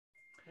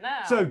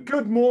now. So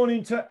good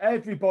morning to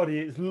everybody.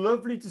 It's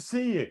lovely to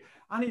see you.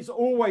 And it's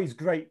always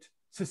great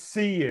to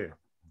see you.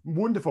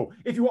 Wonderful.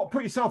 If you want to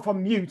put yourself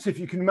on mute, if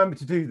you can remember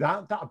to do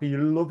that, that'd be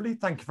lovely.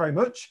 Thank you very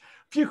much.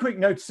 A few quick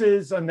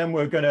notices and then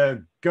we're going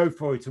to go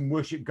for it and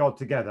worship God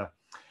together.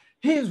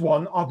 Here's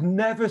one I've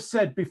never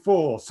said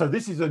before. So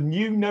this is a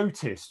new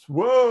notice.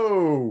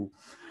 Whoa.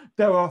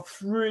 There are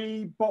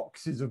 3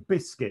 boxes of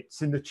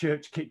biscuits in the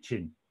church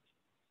kitchen.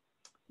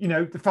 You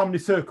know, the family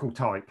circle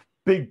type,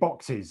 big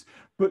boxes.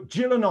 But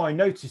Jill and I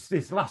noticed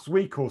this last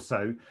week or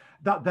so,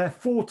 that they're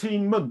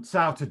 14 months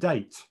out of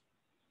date.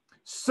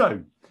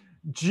 So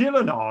Jill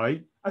and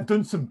I have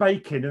done some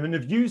baking and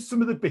have used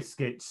some of the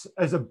biscuits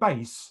as a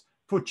base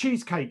for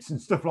cheesecakes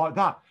and stuff like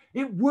that.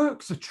 It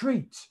works a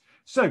treat.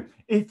 So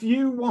if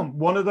you want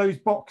one of those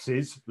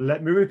boxes,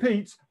 let me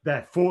repeat,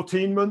 they're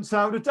 14 months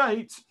out of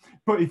date.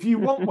 But if you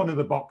want one of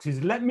the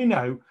boxes, let me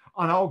know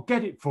and I'll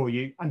get it for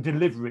you and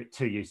deliver it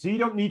to you. So you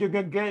don't need to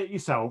go get it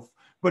yourself,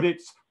 but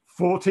it's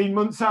 14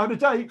 months out of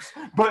date.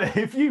 But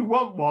if you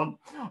want one,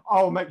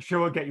 I'll make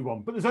sure I get you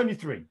one. But there's only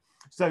 3.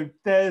 So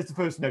there's the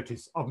first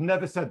notice. I've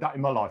never said that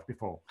in my life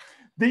before.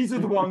 These are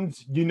the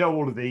ones, you know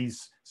all of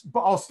these,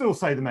 but I'll still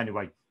say them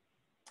anyway.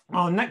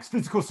 Our next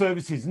physical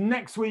service is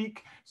next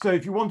week. So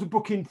if you want to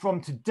book in from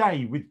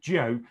today with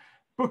Joe,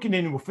 booking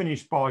in will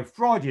finish by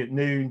Friday at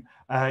noon.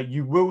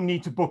 You will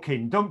need to book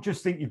in. Don't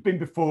just think you've been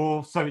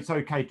before, so it's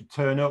okay to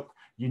turn up.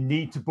 You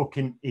need to book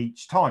in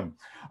each time.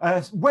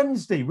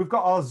 Wednesday, we've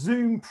got our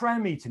Zoom prayer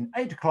meeting,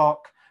 8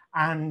 o'clock.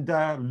 And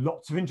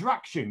lots of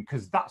interaction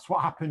because that's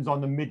what happens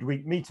on the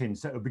midweek meeting.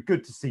 So it'll be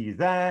good to see you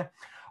there.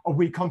 A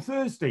week on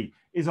Thursday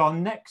is our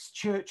next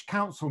church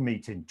council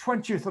meeting,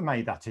 20th of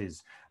May, that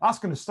is. That's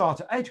going to start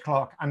at 8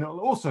 o'clock and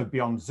it'll also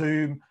be on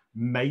Zoom,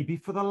 maybe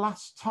for the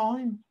last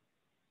time.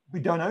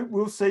 We don't know,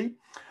 we'll see.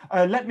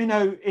 Let me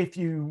know if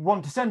you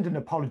want to send an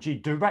apology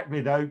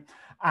directly though.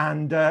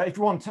 And if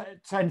you want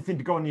anything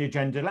to go on the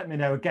agenda, let me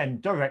know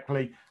again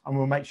directly and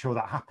we'll make sure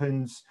that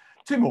happens.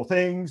 2 more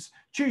things.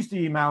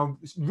 Tuesday email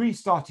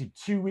restarted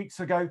 2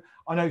 weeks ago.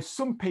 I know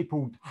some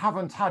people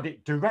haven't had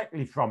it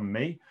directly from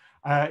me.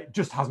 It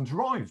just hasn't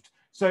arrived.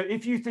 So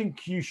if you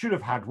think you should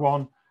have had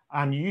one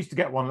and you used to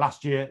get one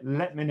last year,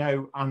 let me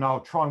know and I'll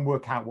try and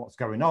work out what's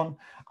going on.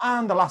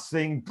 And the last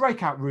thing,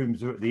 breakout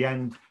rooms are at the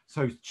end.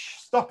 So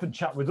stop and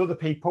chat with other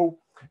people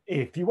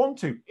if you want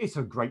to. It's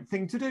a great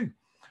thing to do.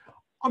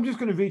 I'm just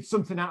going to read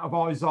something out of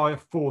Isaiah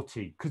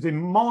 40, because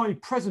in my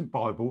present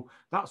Bible,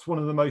 that's one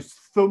of the most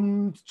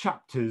thumbed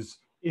chapters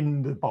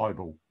in the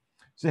Bible.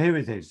 So here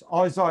it is,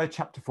 Isaiah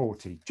chapter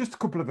 40, just a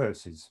couple of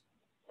verses.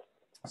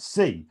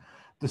 See,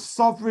 the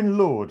sovereign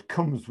Lord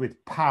comes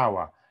with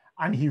power,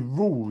 and he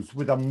rules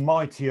with a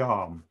mighty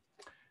arm.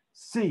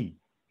 See,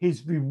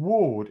 his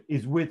reward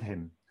is with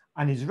him,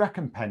 and his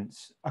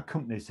recompense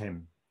accompanies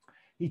him.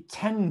 He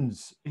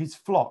tends his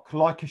flock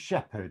like a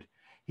shepherd.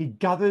 He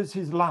gathers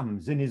his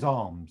lambs in his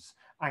arms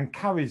and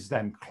carries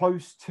them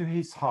close to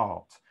his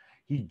heart.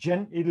 He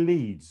gently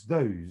leads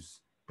those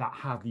that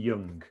have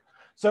young.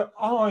 So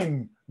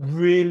I'm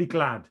really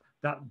glad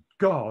that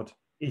God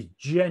is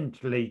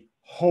gently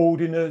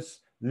holding us,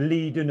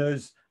 leading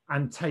us,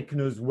 and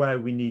taking us where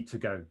we need to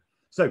go.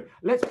 So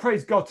let's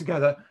praise God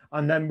together,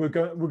 and then we're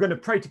going to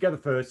pray together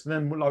first, and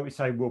then, like we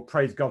say, we'll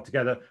praise God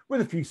together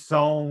with a few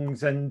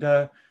songs, and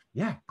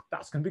yeah,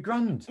 that's going to be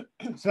grand.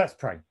 So let's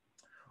pray.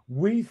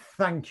 We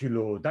thank you,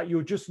 Lord, that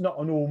you're just not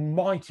an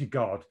almighty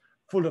God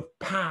full of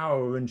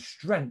power and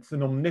strength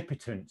and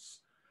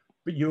omnipotence,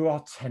 but you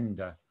are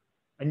tender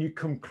and you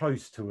come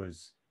close to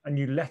us and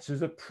you let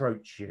us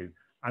approach you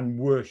and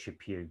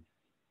worship you.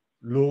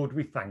 Lord,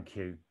 we thank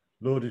you.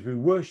 Lord, as we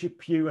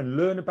worship you and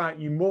learn about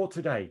you more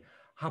today,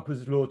 help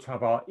us, Lord, to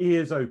have our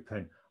ears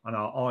open and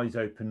our eyes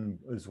open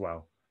as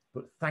well.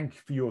 But thank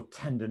you for your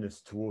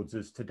tenderness towards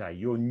us today,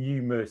 your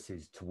new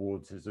mercies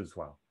towards us as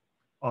well.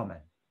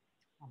 Amen.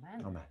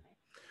 Amen. Amen.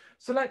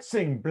 So let's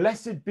sing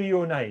Blessed Be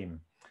Your Name,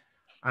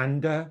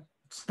 and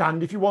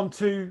stand if you want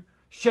to,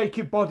 shake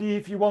your body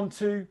if you want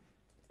to.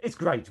 It's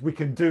great. We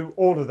can do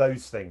all of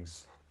those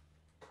things.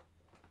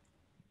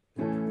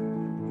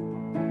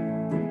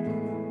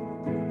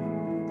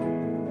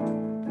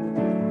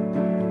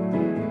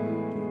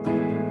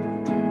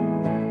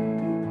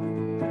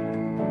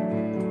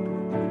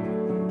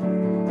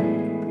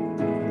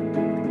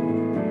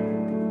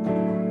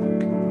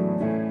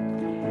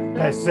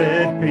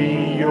 Blessed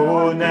be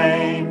your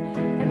name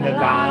in the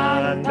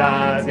land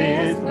that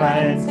is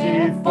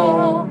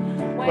plentiful,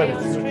 where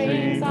the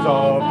streams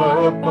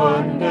of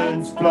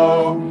abundance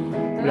flow.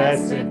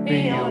 Blessed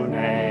be your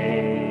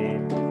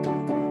name.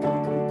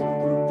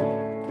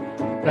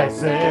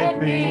 Blessed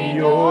be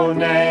your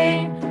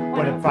name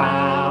when I'm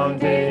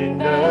found in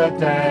the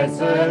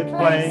desert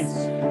place,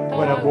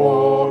 when I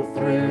walk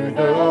through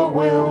the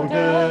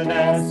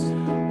wilderness.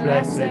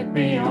 Blessed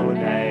be your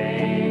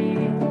name.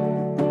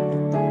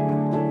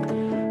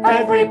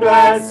 Every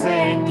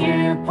blessing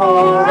you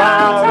pour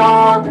out,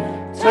 I'll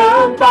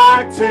turn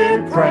back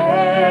to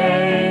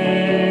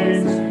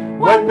praise.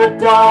 When the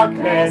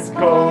darkness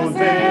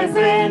closes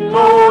in,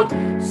 Lord,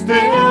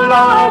 still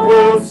I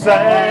will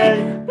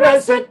say,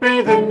 blessed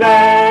be the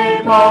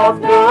name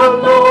of the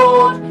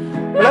Lord.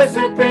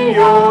 Blessed be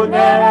your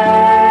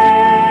name.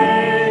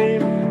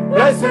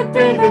 Blessed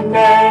be the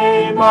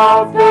name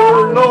of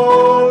the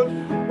Lord.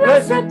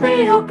 Blessed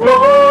be your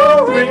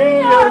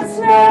glorious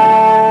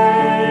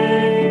name.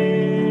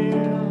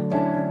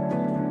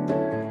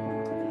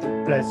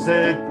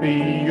 Blessed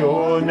be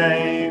your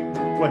name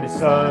when the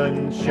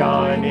sun's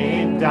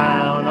shining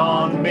down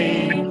on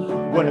me,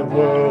 when the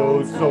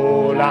world's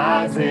all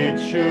as it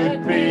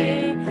should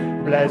be.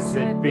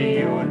 Blessed be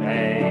your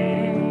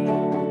name.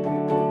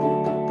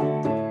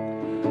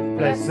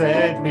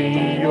 Blessed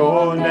be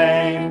your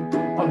name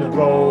on the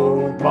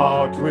road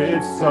marked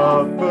with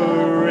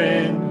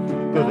suffering,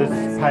 though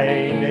there's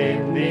pain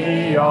in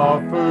the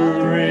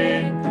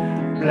offering.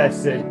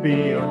 Blessed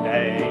be your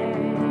name.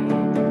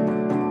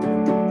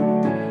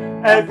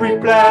 Every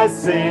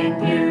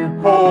blessing you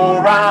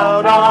pour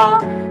out,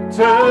 I'll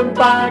turn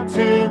back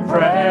to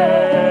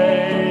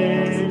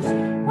praise.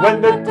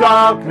 When the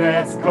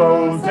darkness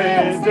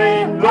closes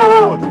in,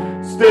 Lord,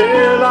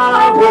 still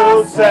I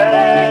will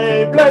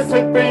say,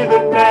 blessed be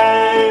the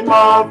name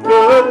of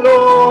the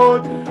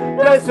Lord.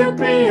 Blessed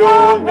be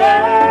your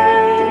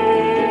name.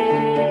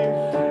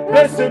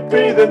 Blessed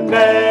be the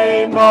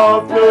name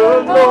of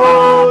the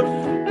Lord.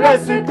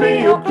 Blessed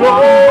be your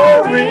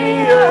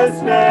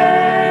glorious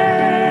name.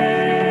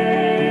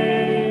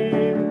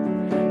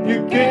 You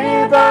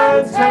give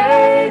and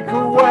take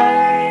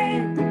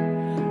away.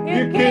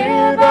 You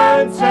give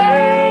and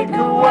take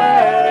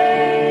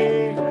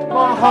away.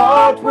 My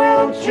heart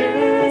will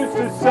choose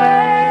to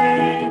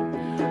say,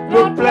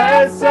 Lord,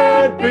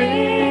 blessed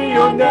be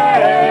your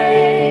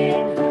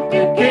name.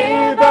 You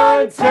give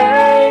and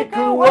take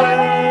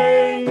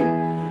away.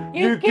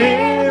 You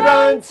give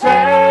and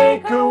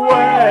take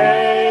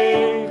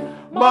away.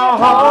 My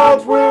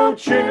heart will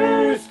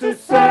choose to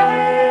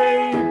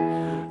say,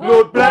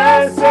 Lord,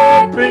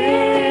 blessed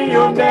be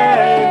your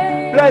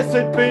name.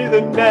 Blessed be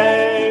the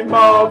name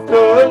of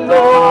the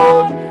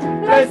Lord.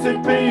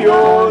 Blessed be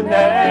your name.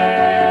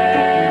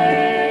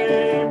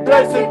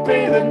 Blessed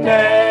be the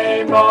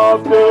name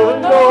of the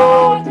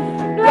Lord.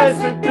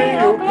 Blessed be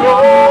your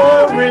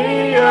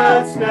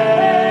glorious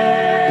name.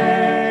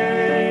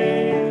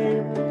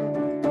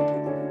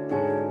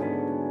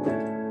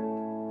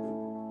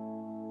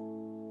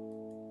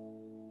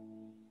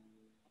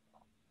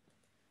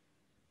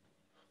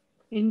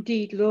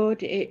 Indeed,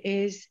 Lord, it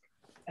is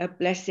a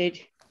blessed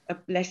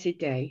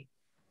day,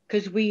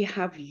 because we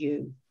have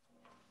you.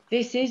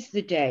 This is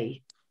the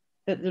day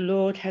that the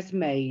Lord has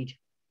made.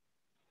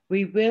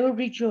 We will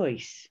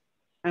rejoice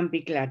and be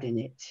glad in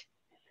it.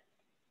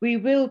 We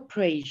will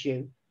praise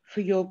you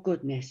for your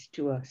goodness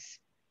to us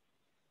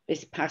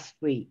this past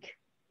week,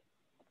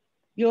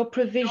 your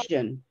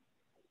provision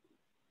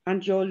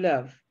and your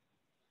love.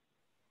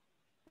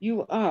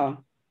 You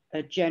are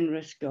a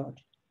generous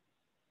God.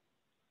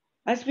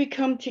 As we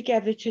come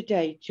together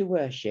today to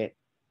worship,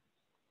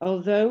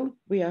 although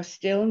we are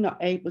still not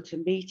able to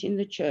meet in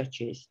the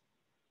churches,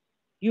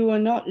 you are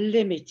not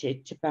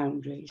limited to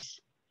boundaries.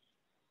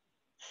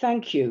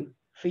 Thank you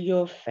for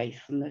your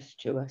faithfulness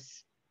to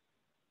us.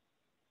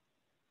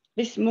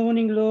 This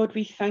morning, Lord,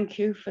 we thank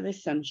you for the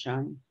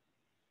sunshine.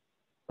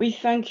 We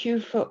thank you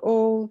for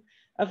all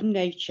of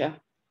nature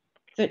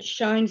that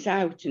shines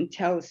out and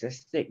tells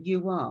us that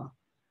you are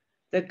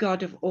the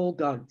God of all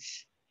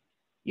gods.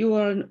 You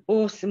are an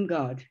awesome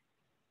God,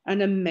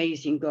 an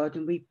amazing God,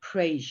 and we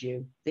praise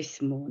you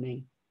this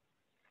morning.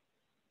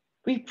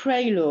 We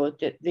pray, Lord,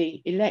 that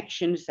the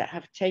elections that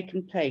have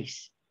taken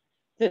place,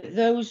 that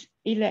those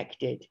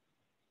elected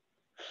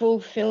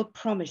fulfill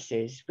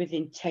promises with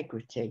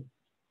integrity.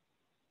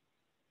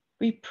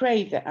 We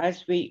pray that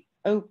as we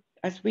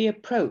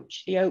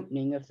approach the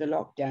opening of the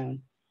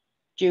lockdown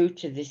due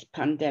to this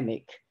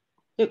pandemic,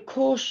 that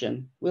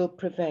caution will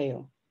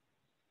prevail,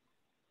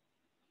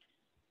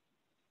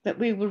 that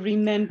we will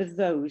remember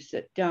those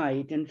that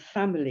died and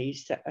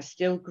families that are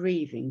still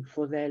grieving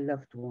for their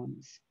loved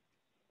ones.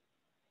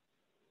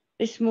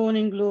 This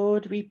morning,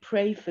 Lord, we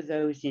pray for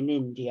those in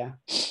India.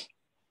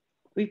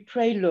 We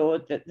pray,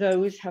 Lord, that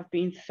those have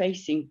been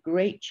facing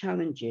great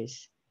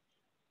challenges.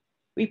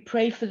 We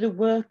pray for the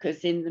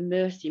workers in the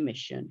Mercy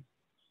Mission,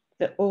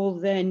 that all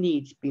their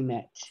needs be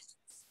met.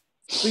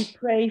 We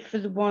pray for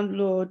the one,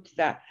 Lord,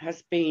 that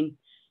has been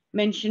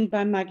mentioned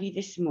by Maggie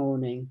this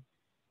morning.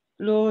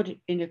 Lord,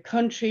 in a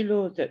country,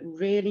 Lord, that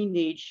really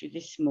needs you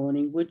this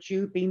morning, would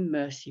you be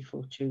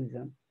merciful to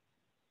them?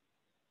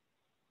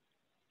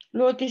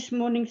 Lord, this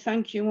morning,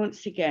 thank you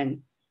once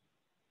again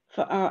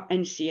for our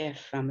NCF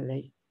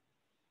family,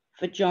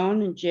 for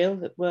John and Jill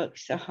that work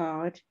so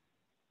hard.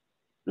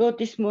 Lord,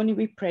 this morning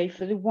we pray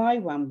for the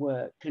YWAM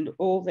work and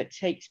all that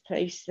takes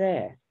place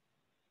there.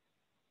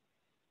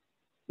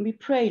 We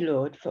pray,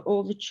 Lord, for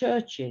all the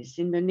churches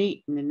in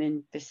Nuneaton and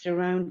in the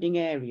surrounding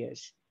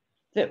areas,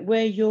 that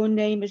where your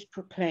name is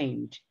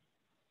proclaimed,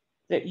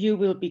 that you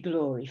will be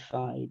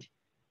glorified.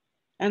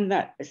 And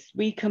that as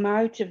we come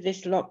out of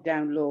this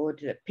lockdown,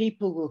 Lord, that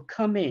people will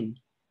come in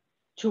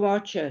to our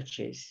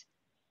churches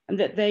and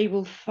that they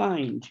will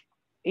find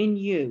in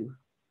you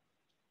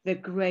the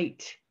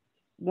great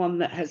one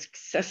that has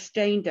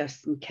sustained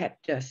us and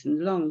kept us.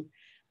 And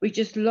we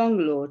just long,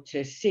 Lord,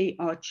 to see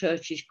our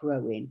churches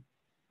growing.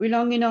 We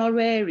long in our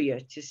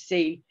area to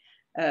see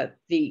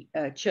the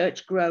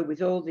church grow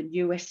with all the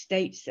new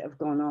estates that have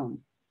gone on,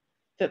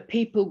 that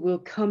people will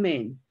come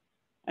in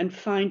and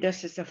find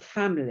us as a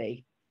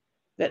family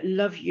that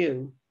love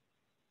you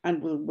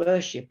and will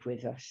worship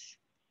with us.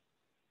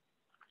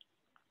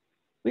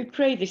 We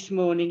pray this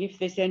morning, if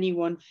there's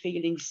anyone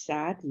feeling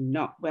sad and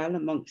not well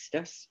amongst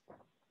us,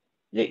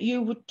 that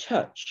you would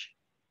touch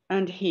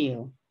and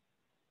heal.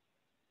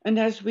 And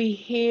as we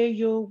hear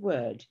your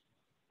word,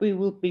 we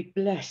will be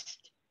blessed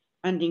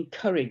and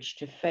encouraged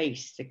to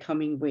face the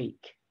coming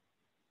week.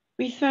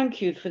 We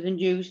thank you for the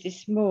news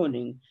this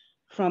morning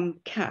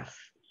from Kath,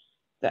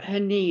 that her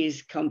knee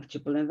is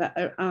comfortable and that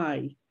her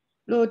eye.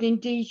 Lord,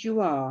 indeed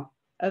you are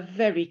a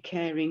very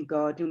caring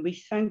God, and we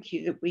thank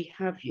you that we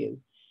have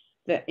you,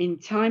 that in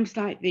times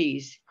like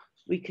these,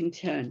 we can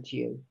turn to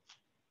you.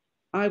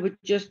 I would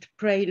just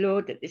pray,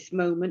 Lord, at this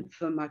moment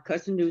for my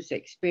cousin who's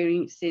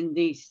experiencing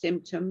these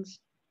symptoms.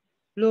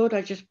 Lord,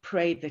 I just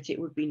pray that it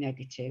would be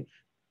negative.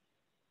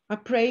 I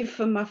pray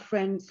for my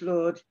friends,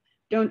 Lord.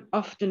 Don't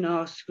often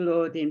ask,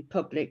 Lord, in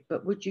public,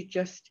 but would you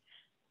just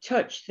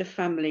touch the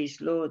families,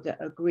 Lord, that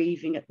are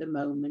grieving at the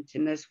moment.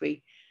 And as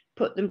we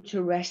put them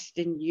to rest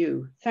in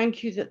you,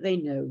 thank you that they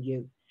know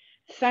you.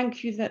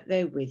 Thank you that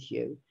they're with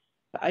you.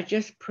 But I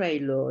just pray,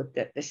 Lord,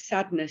 that the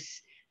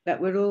sadness that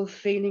we're all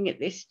feeling at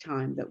this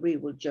time, that we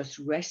will just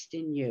rest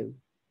in you,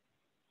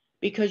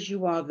 because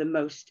you are the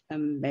most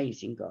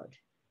amazing God.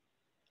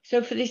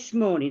 So for this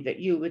morning, that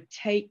you would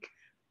take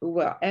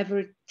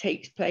whatever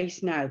takes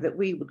place now, that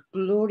we would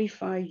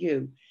glorify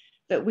you,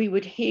 that we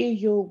would hear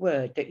your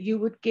word, that you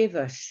would give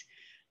us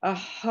a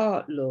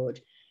heart,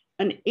 Lord,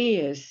 and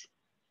ears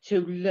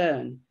to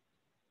learn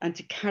and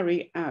to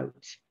carry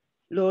out,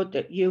 Lord,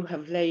 that you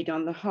have laid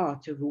on the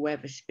heart of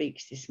whoever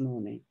speaks this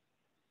morning.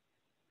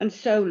 And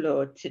so,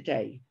 Lord,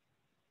 today,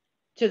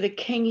 to the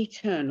King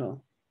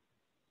eternal,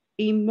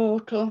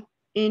 immortal,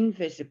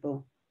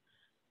 invisible,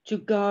 to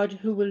God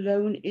who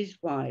alone is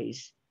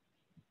wise,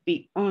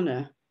 be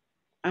honor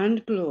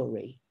and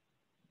glory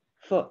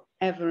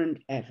forever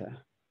and ever.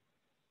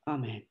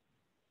 Amen.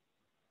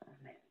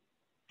 Amen.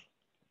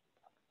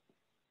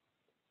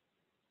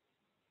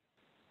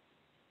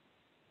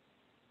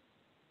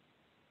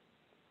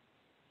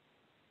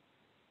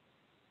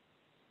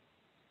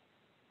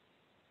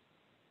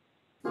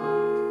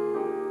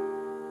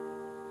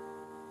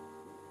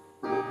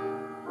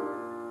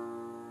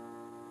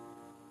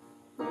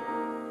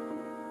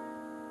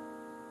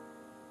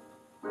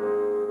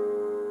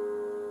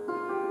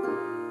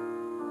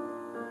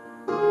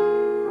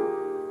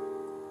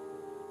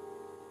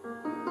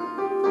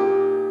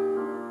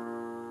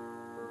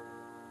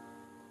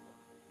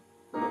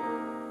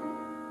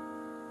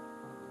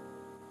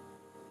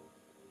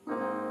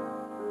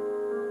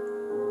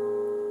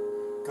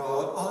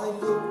 God, I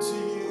look to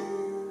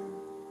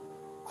you,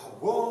 I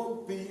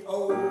won't be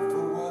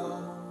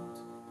overwhelmed.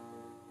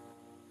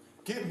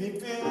 Give me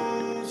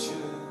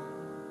vision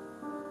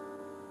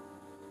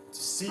to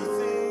see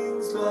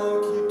things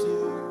like you do.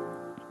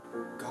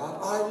 God,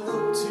 I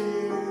look to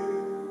you,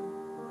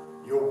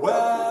 you're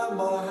where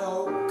my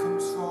help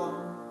comes from.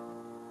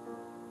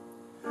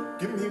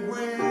 Give me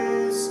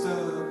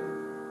wisdom,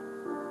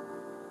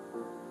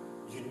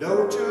 you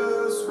know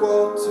just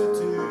what to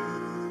do.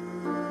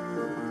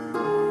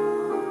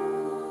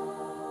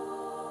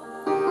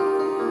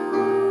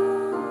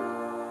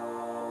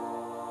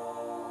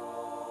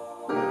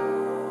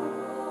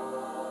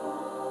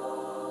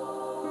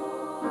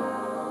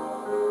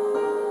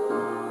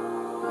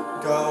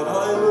 God,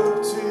 I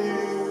look to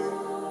you,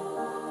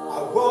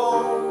 I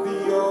won't be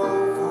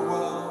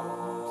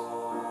overwhelmed.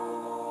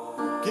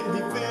 Give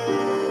me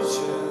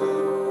vision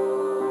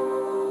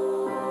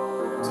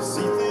to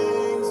see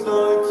things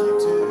like you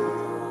do.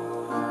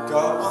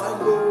 God, I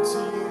look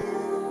to you,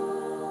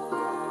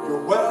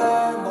 you're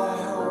where my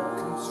help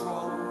comes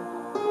from.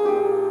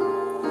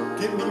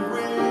 Give me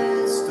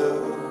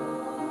wisdom,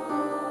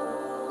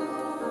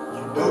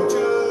 you know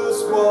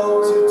just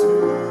what to do.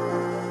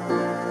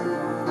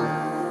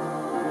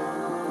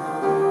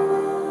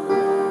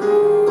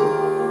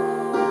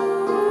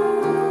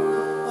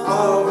 I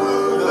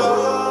will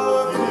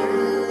love you,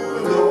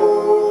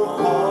 Lord,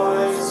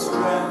 my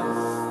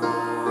strength.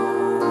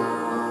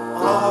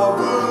 I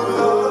will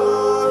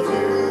love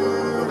you,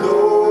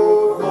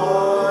 Lord,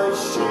 my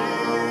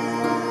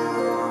shield.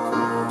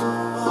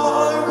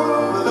 I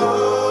will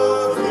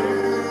love you,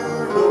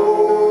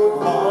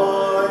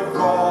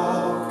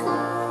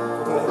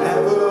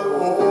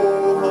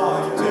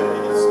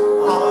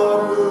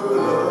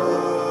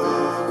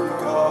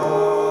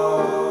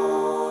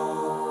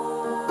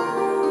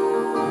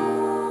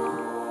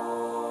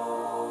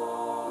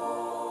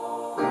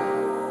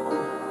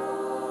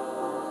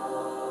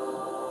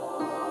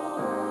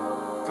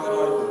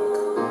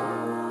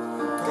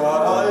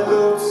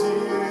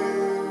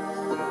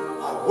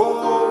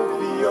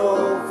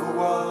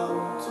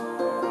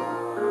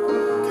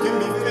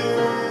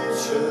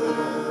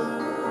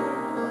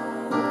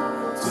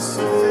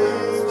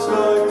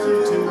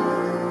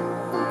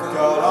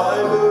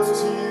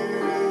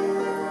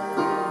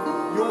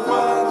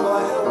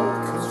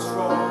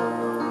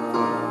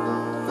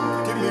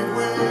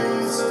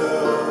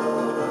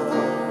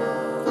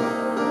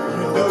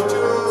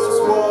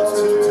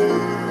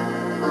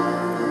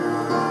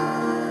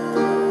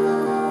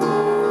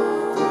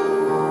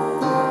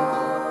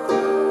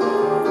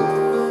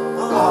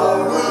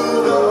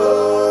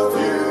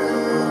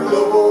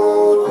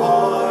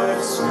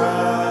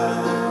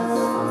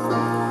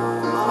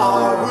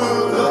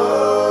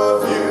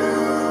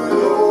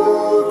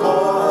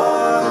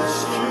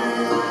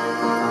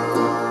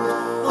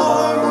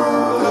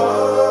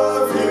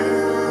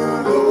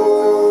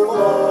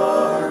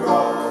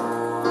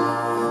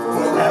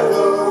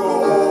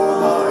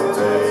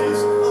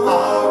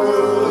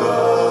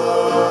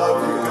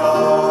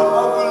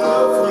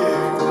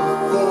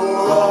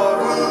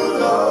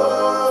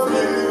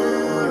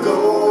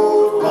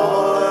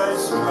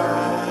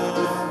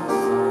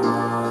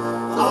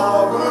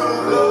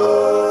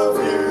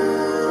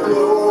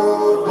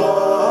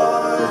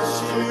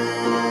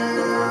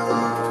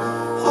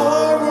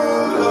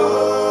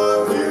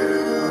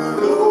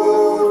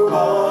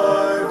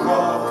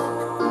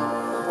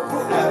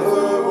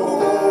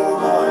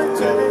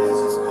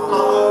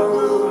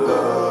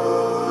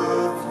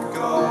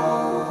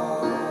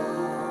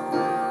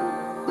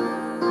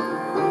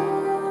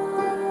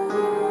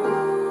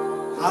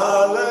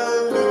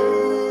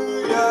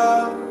 Hallelujah,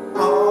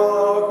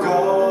 our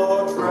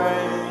God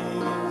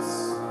reigns.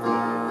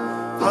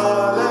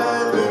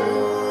 Hallelujah,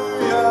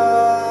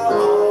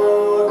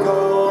 our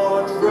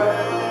God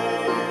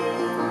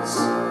reigns.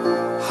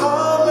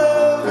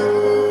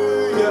 Hallelujah,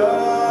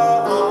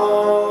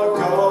 our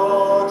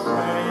God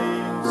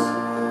reigns.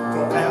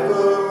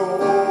 Forever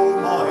all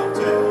my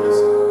days.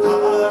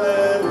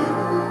 Hallelujah,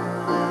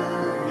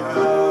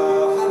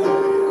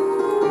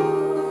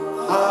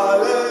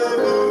 hallelujah.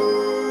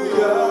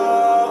 Hallelujah,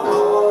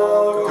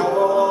 our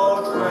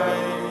God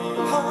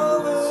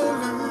reigns.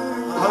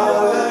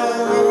 Hallelujah,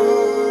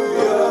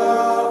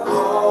 our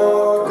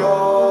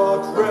God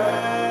reigns.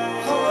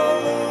 Hallelujah,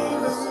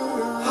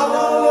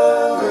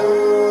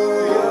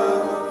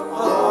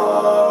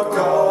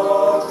 our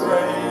God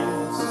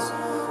reigns.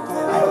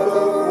 Forever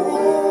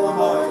all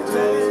my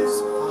days.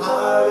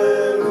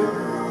 Hallelujah.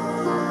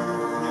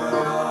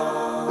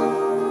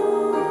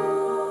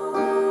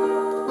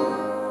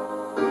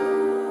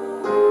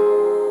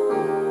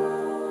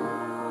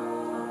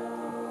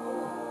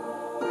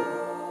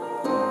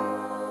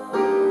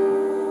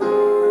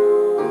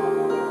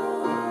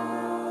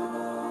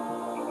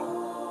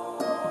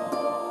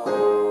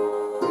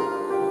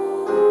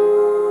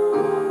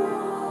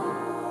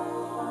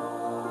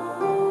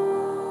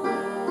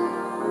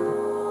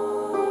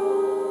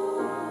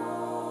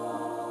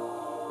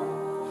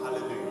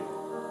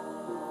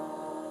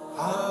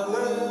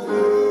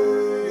 Hallelujah,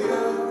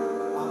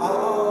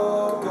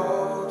 our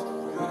God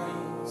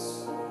reigns.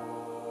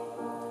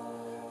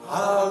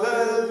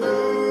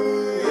 Hallelujah,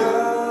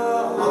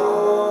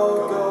 our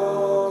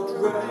God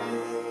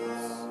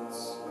reigns.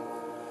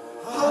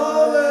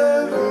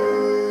 Hallelujah,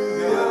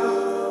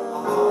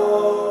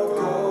 our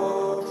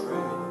God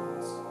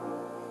reigns.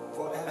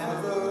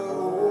 Forever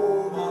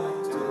all my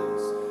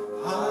days.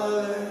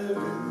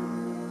 Hallelujah.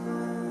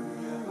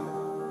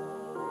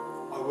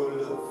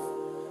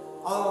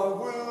 I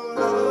will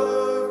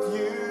love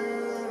you,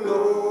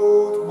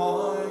 Lord,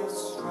 my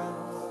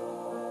strength.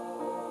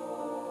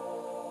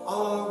 I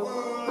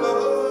will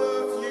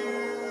love you,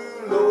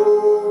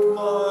 Lord,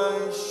 my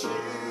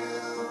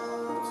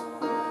shield.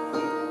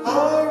 I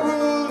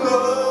will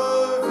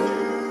love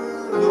you,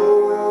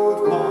 Lord,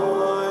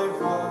 my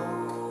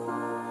rock.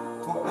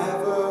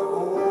 Forever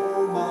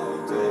all my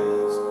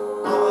days,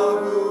 I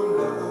will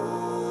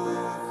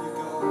love you,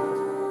 God.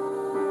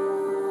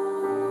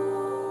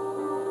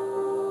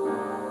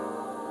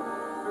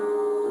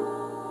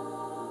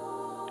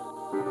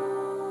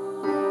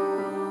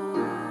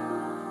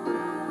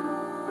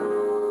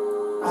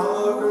 I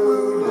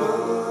will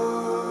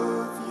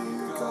love you,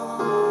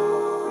 God.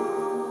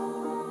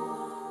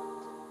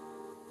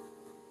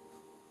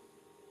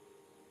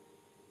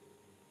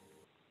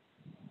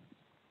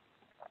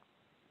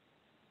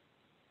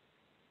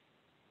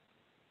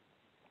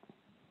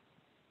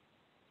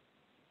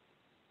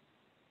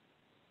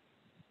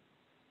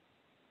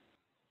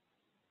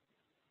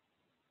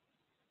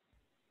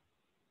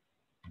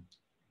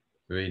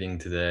 Reading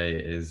today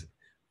is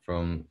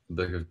from the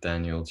book of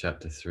Daniel,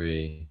 chapter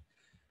 3,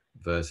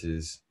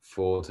 verses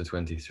 4 to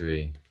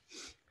 23.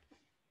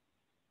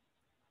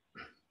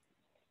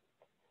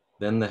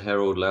 Then the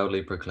herald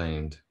loudly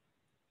proclaimed,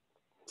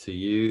 "To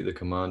you the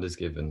command is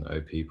given, O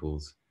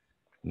peoples,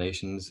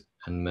 nations,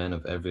 and men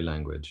of every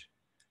language,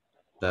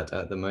 that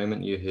at the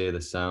moment you hear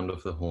the sound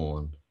of the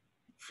horn,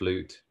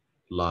 flute,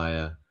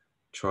 lyre,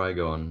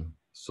 trigon,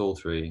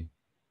 psaltery,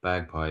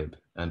 bagpipe,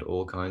 and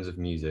all kinds of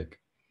music,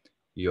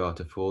 you are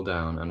to fall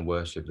down and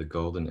worship the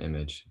golden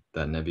image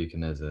that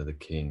Nebuchadnezzar the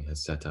king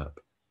has set up.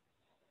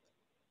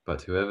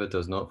 But whoever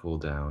does not fall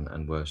down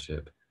and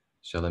worship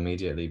shall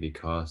immediately be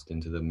cast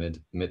into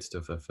the midst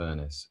of a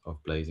furnace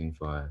of blazing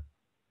fire.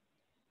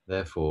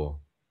 Therefore,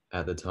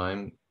 at the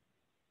time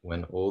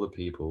when all the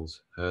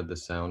peoples heard the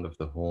sound of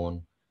the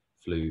horn,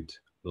 flute,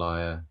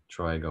 lyre,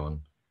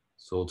 trigon,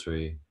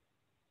 psaltery,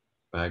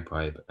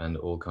 bagpipe, and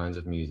all kinds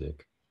of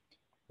music,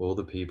 all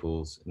the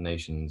peoples,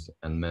 nations,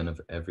 and men of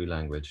every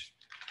language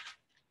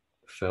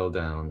fell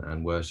down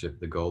and worshipped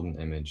the golden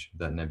image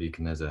that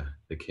Nebuchadnezzar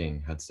the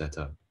king had set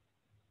up.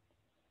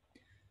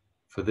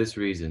 For this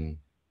reason,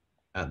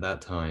 at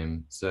that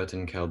time,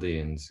 certain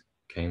Chaldeans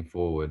came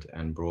forward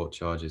and brought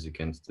charges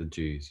against the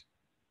Jews.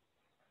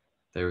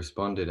 They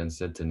responded and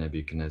said to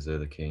Nebuchadnezzar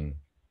the king,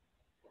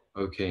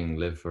 "O king,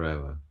 live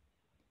forever.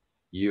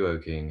 You, O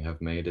king,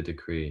 have made a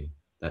decree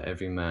that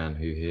every man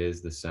who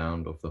hears the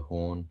sound of the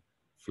horn,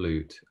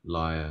 flute,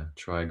 lyre,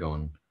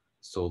 trigon,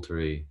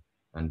 psaltery,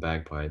 and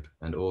bagpipe,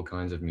 and all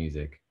kinds of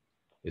music,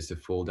 is to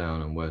fall down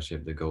and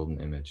worship the golden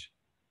image.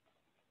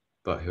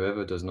 But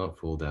whoever does not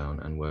fall down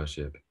and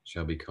worship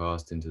shall be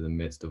cast into the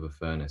midst of a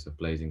furnace of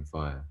blazing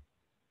fire.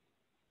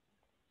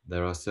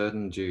 There are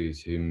certain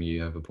Jews whom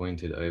you have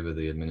appointed over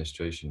the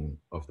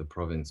administration of the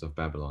province of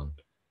Babylon,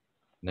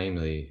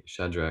 namely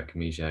Shadrach,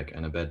 Meshach,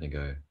 and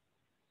Abednego.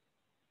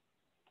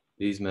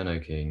 These men, O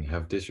king,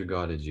 have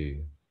disregarded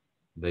you.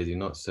 They do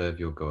not serve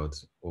your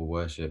gods or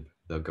worship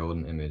the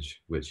golden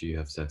image which you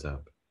have set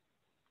up."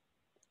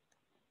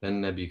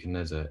 Then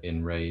Nebuchadnezzar,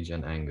 in rage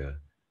and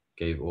anger,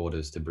 gave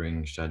orders to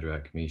bring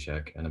Shadrach,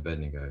 Meshach, and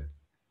Abednego.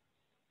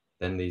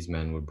 Then these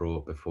men were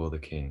brought before the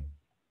king.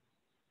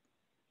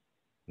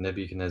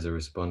 Nebuchadnezzar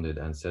responded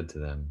and said to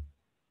them,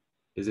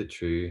 "Is it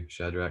true,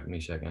 Shadrach,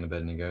 Meshach, and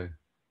Abednego,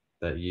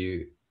 that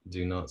you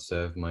do not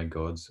serve my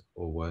gods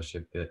or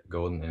worship the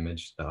golden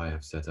image that I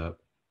have set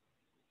up?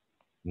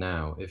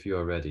 Now, if you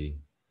are ready,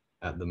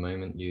 at the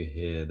moment you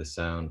hear the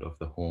sound of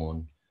the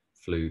horn,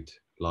 flute,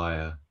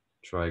 lyre,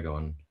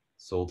 trigon,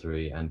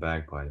 psaltery, and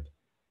bagpipe,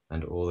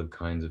 and all the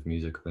kinds of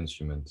musical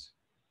instruments,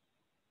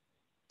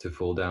 to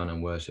fall down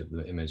and worship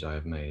the image I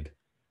have made,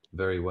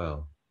 very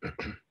well.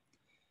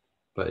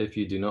 But if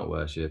you do not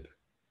worship,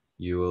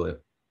 you will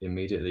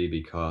immediately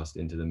be cast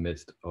into the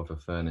midst of a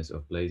furnace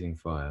of blazing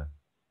fire.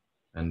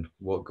 And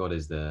what God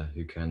is there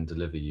who can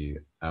deliver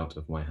you out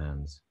of my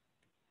hands?"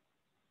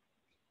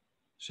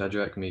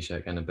 Shadrach,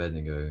 Meshach, and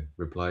Abednego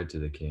replied to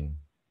the king,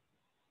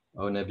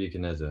 "O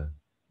Nebuchadnezzar,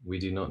 we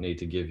do not need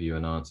to give you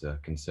an answer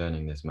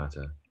concerning this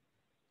matter.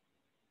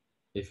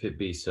 If it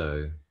be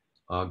so,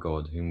 our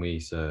God, whom we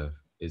serve,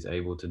 is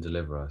able to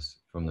deliver us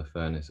from the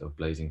furnace of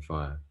blazing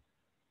fire,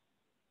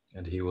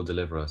 and he will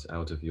deliver us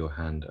out of your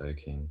hand, O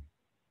king.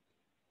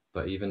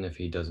 But even if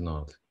he does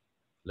not,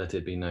 let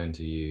it be known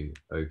to you,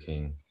 O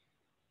king,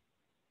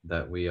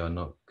 that we are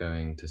not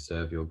going to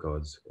serve your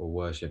gods or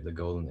worship the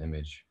golden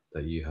image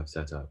that you have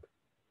set up."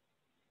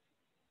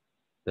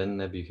 Then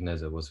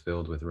Nebuchadnezzar was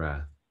filled with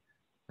wrath,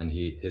 and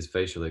his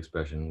facial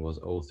expression was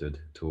altered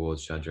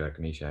towards Shadrach,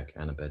 Meshach,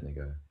 and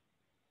Abednego.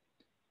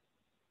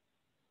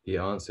 He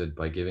answered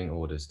by giving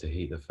orders to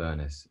heat the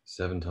furnace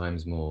 7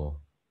 times more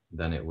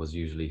than it was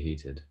usually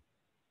heated.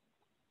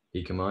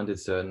 He commanded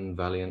certain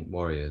valiant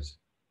warriors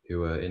who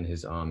were in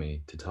his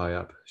army to tie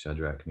up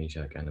Shadrach,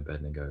 Meshach, and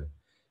Abednego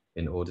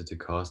in order to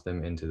cast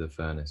them into the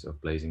furnace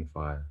of blazing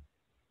fire.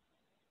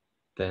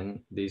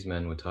 Then these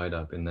men were tied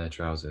up in their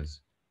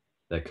trousers,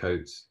 their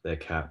coats, their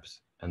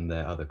caps, and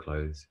their other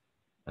clothes,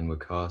 and were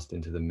cast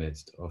into the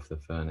midst of the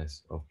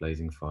furnace of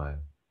blazing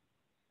fire.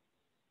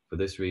 For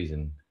this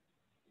reason,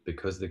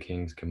 because the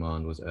king's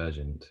command was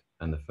urgent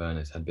and the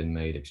furnace had been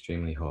made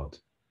extremely hot,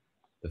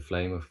 the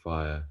flame of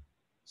fire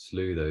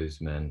slew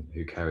those men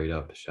who carried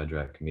up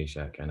Shadrach,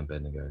 Meshach, and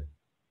Abednego.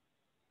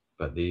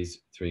 But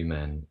these 3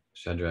 men,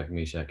 Shadrach,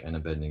 Meshach, and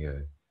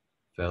Abednego,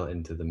 fell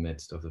into the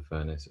midst of the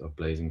furnace of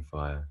blazing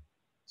fire,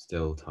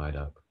 still tied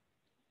up.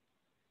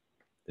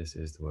 This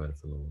is the word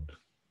of the Lord.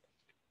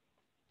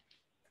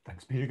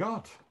 Thanks be to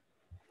God.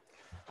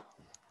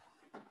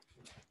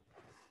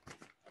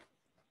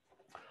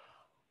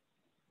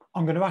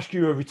 I'm going to ask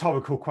you a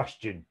rhetorical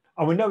question.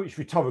 And we know it's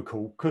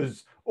rhetorical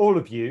because all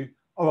of you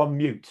are on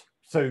mute.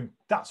 So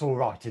that's all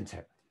right, isn't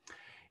it?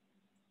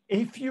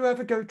 If you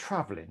ever go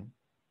traveling,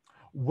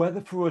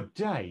 whether for a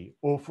day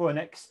or for an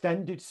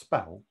extended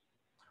spell,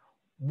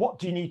 what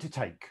do you need to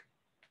take?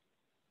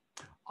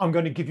 I'm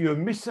going to give you a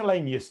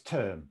miscellaneous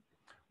term.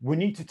 We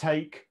need to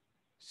take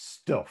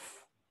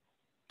stuff,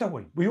 don't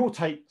we? We all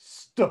take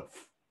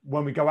stuff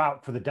when we go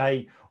out for the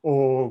day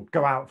or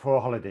go out for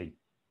a holiday.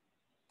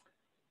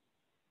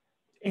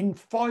 In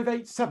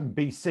 587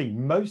 BC,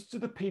 most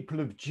of the people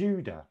of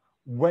Judah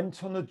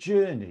went on a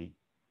journey,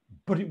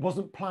 but it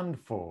wasn't planned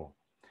for.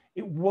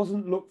 It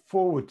wasn't looked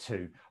forward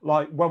to.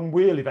 Like when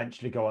we'll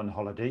eventually go on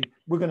holiday,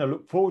 we're going to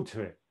look forward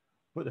to it.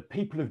 But the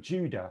people of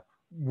Judah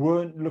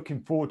weren't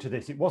looking forward to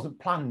this. It wasn't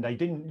planned. They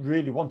didn't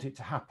really want it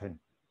to happen.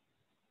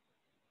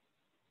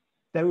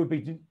 They were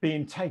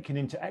being taken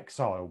into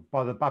exile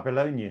by the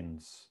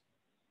Babylonians.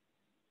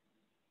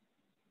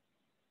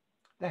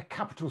 Their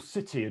capital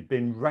city had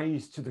been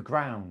razed to the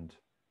ground.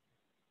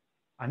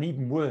 And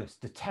even worse,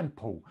 the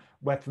temple,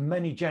 where for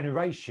many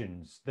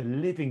generations the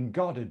living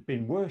God had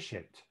been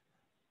worshipped,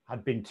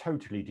 had been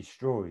totally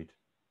destroyed.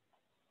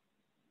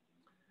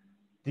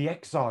 The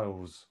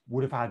exiles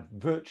would have had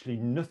virtually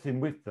nothing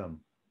with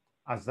them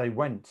as they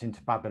went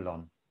into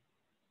Babylon.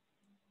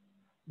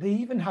 They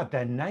even had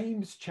their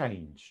names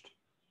changed.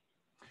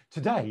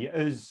 Today,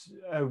 as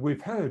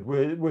we've heard,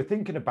 we're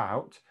thinking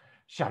about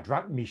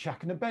Shadrach,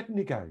 Meshach, and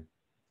Abednego.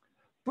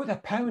 But their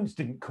parents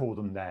didn't call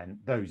them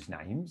those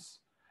names.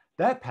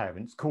 Their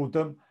parents called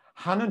them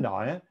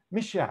Hananiah,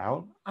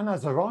 Mishael, and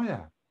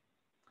Azariah.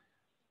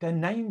 Their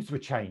names were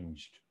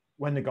changed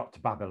when they got to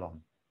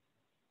Babylon.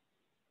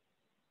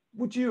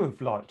 Would you have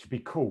liked to be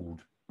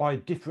called by a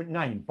different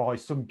name by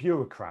some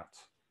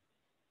bureaucrat?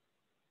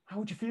 How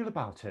would you feel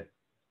about it?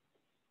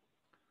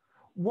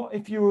 What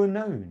if you were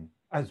known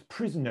as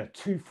prisoner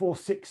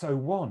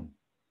 24601?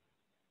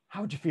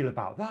 How would you feel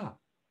about that?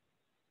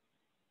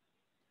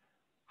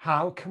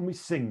 How can we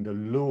sing the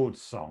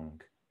Lord's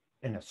song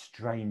in a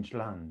strange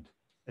land,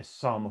 as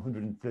Psalm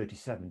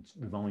 137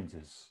 reminds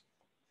us?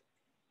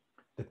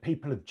 The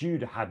people of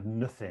Judah had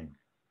nothing,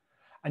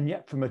 and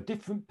yet from a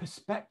different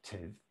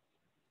perspective,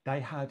 they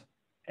had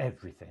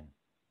everything.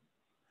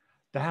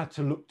 They had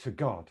to look to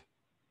God,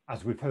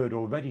 as we've heard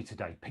already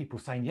today. People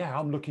saying, yeah,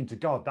 I'm looking to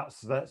God.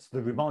 That's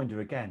the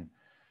reminder again,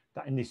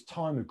 that in this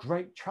time of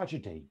great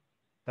tragedy,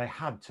 they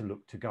had to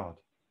look to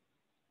God.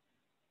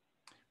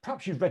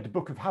 Perhaps you've read the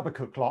book of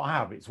Habakkuk like I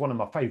have. It's one of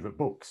my favourite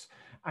books.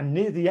 And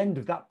near the end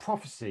of that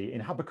prophecy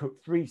in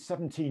Habakkuk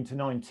 3:17 to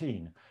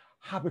 19,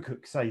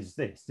 Habakkuk says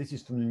this. This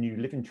is from the New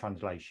Living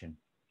Translation.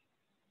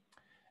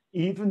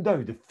 Even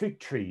though the fig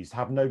trees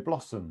have no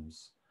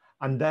blossoms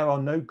and there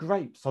are no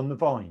grapes on the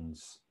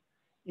vines,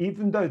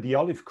 even though the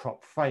olive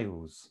crop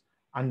fails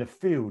and the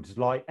fields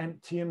lie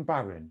empty and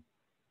barren,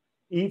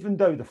 even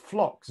though the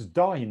flocks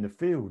die in the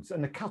fields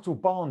and the cattle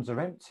barns are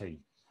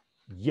empty,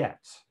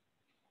 yet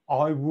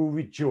I will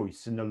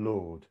rejoice in the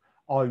Lord.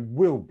 I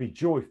will be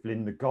joyful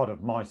in the God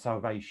of my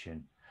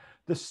salvation.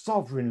 The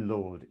sovereign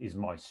Lord is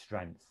my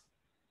strength.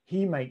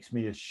 He makes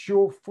me as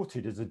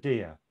sure-footed as a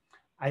deer,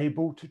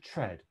 able to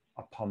tread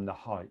upon the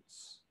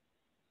heights.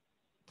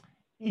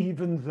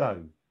 Even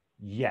though,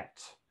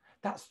 yet.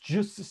 That's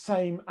just the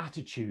same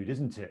attitude,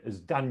 isn't it, as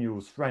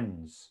Daniel's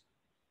friends.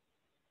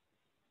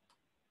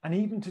 And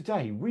even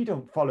today, we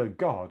don't follow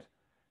God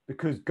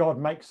because God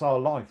makes our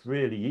life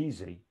really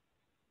easy.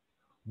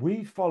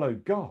 We follow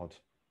God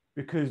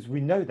because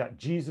we know that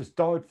Jesus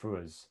died for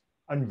us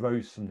and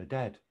rose from the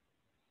dead.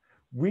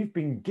 We've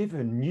been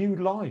given new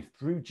life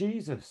through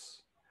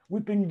Jesus.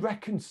 We've been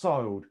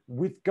reconciled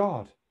with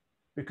God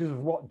because of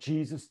what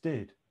Jesus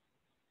did.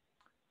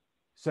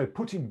 So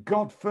putting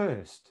God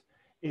first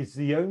is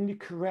the only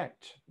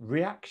correct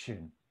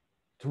reaction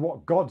to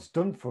what God's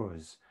done for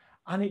us.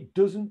 And it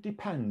doesn't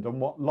depend on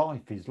what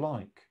life is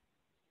like.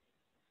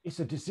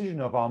 It's a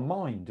decision of our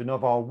mind and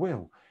of our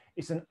will.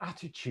 It's an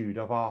attitude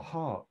of our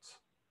heart.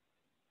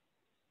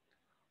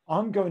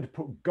 I'm going to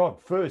put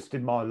God first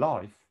in my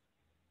life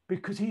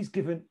because he's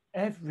given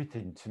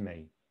everything to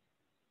me.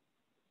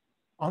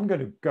 I'm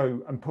going to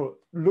go and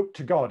look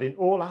to God in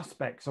all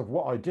aspects of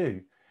what I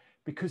do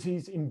because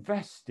he's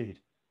invested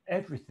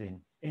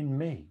everything in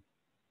me.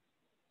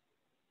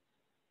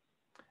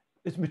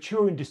 As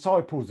maturing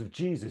disciples of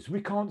Jesus,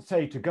 we can't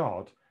say to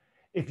God,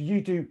 if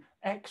you do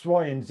X,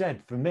 Y, and Z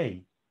for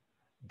me,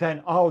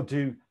 then I'll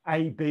do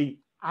A, B,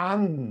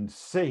 and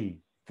C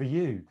for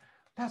you.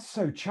 That's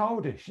so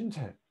childish, isn't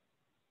it?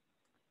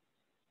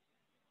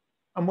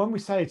 And when we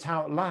say it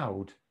out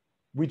loud,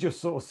 we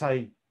just sort of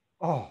say,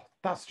 oh,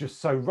 that's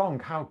just so wrong.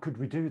 How could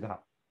we do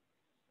that?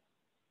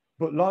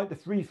 But like the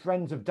three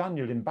friends of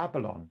Daniel in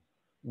Babylon,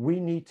 we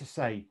need to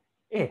say,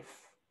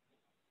 if,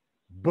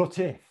 but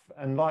if,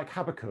 and like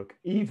Habakkuk,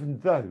 even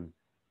though,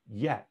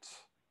 yet.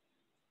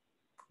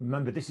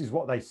 Remember, this is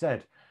what they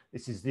said.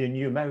 This is the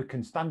New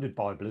American Standard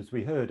Bible, as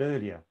we heard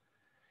earlier.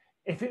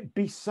 If it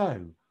be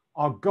so,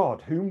 our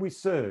God, whom we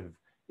serve,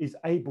 is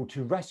able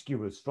to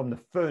rescue us from the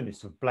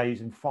furnace of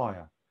blazing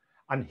fire,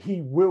 and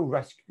he will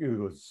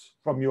rescue us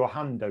from your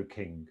hand, O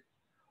King.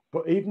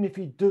 But even if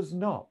he does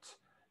not,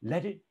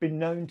 let it be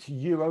known to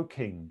you, O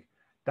King,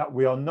 that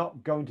we are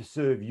not going to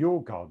serve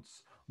your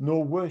gods,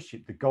 nor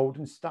worship the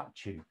golden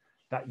statue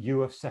that you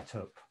have set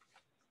up.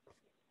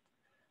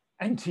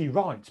 N.T.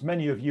 Wright,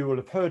 many of you will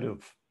have heard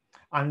of,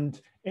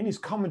 and in his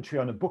commentary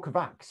on the book of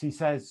Acts, he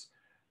says,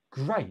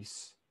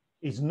 grace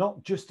is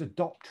not just a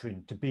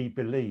doctrine to be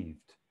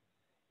believed.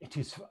 It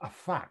is a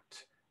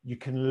fact you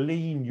can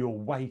lean your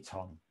weight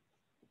on.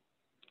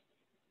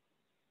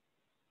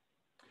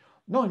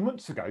 9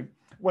 months ago,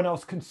 when I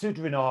was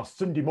considering our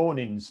Sunday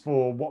mornings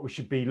for what we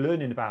should be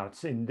learning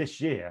about in this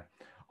year,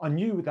 I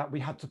knew that we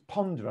had to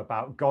ponder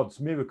about God's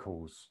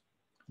miracles,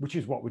 which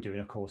is what we're doing,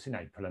 of course, in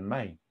April and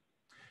May.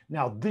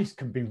 Now, this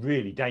can be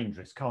really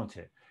dangerous, can't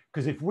it?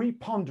 Because if we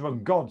ponder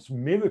on God's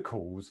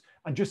miracles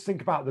and just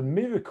think about the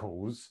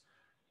miracles,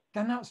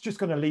 then that's just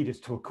going to lead us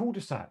to a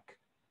cul-de-sac.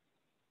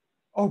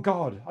 Oh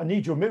God, I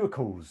need your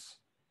miracles.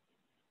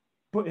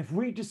 But if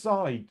we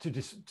decide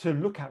to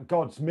look at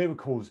God's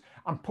miracles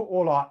and put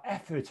all our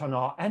effort and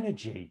our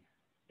energy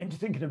into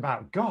thinking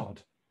about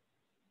God,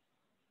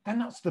 then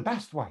that's the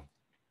best way.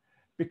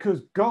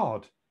 Because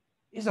God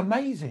is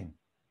amazing.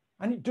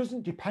 And it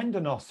doesn't depend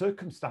on our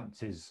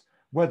circumstances,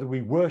 whether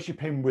we worship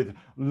him with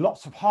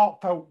lots of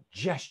heartfelt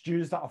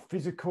gestures that are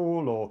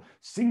physical or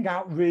sing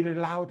out really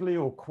loudly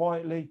or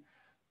quietly.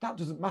 That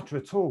doesn't matter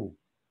at all.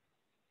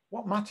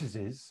 What matters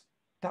is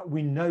that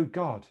we know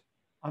God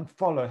and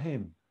follow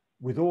him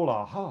with all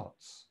our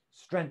hearts,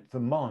 strength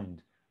and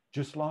mind,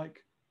 just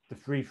like the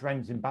three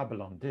friends in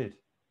Babylon did.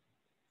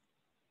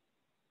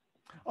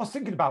 I was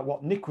thinking about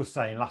what Nick was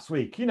saying last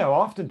week. You know, I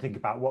often think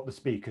about what the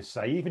speakers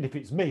say. Even if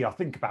it's me, I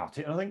think about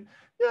it and I think,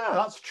 yeah,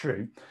 that's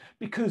true.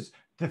 Because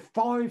the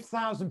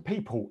 5,000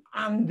 people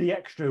and the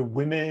extra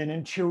women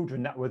and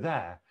children that were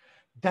there,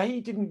 they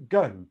didn't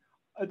go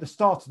at the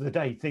start of the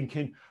day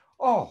thinking,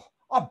 oh,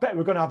 I bet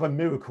we're going to have a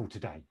miracle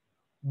today.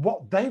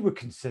 What they were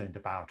concerned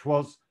about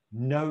was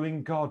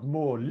knowing God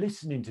more,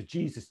 listening to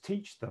Jesus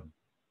teach them.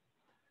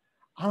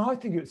 And I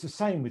think it's the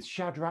same with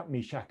Shadrach,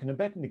 Meshach and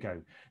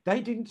Abednego. They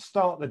didn't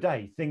start the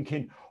day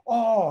thinking,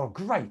 oh,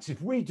 great,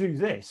 if we do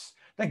this,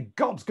 then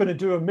God's going to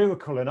do a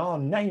miracle and our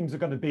names are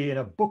going to be in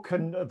a book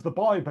of the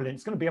Bible and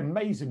it's going to be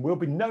amazing. We'll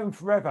be known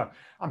forever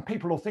and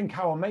people will think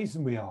how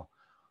amazing we are.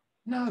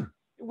 No,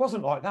 it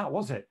wasn't like that,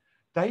 was it?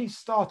 They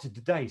started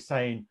the day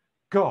saying,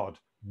 God,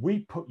 we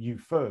put you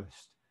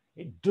first.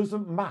 It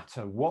doesn't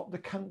matter what the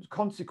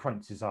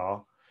consequences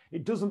are.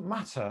 It doesn't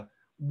matter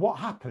what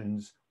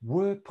happens.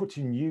 We're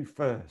putting you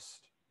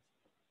first.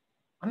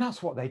 And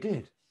that's what they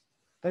did.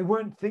 They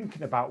weren't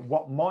thinking about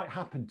what might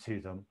happen to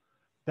them.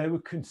 They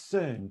were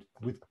concerned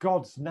with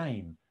God's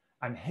name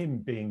and him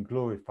being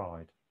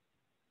glorified.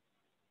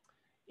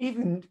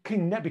 Even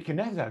King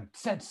Nebuchadnezzar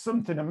said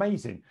something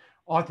amazing.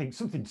 I think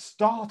something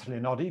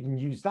startling. I'd even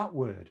use that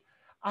word.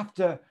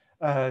 After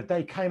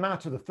they came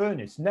out of the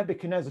furnace,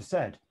 Nebuchadnezzar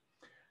said,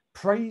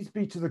 "Praise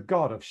be to the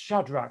God of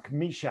Shadrach,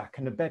 Meshach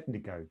and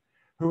Abednego,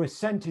 who has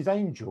sent his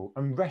angel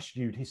and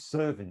rescued his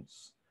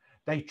servants.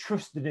 They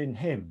trusted in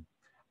him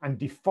and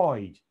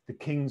defied the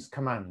king's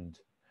command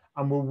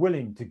and were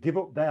willing to give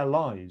up their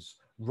lives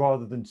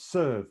rather than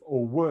serve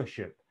or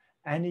worship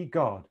any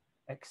god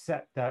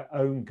except their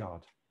own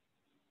God."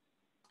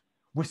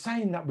 We're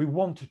saying that we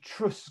want to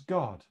trust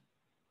God,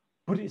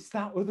 but it's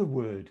that other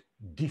word,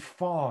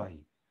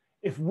 defy.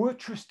 If we're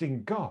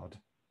trusting God,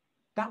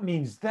 that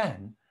means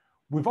then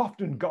we've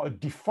often got to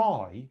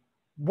defy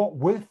what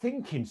we're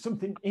thinking,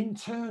 something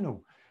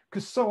internal.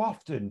 Because so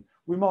often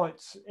we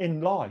might in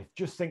life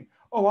just think,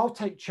 oh, I'll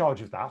take charge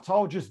of that.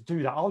 I'll just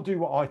do that. I'll do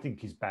what I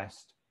think is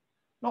best.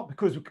 Not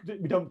because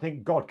we don't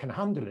think God can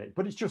handle it,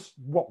 but it's just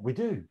what we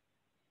do.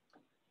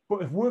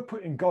 But if we're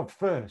putting God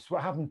first, we're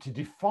having to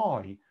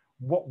defy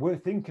what we're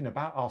thinking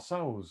about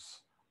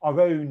ourselves,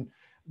 our own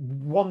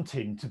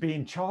wanting to be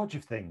in charge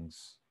of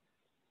things.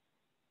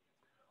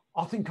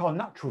 I think our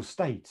natural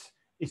state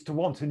is to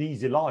want an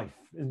easy life,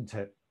 isn't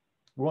it?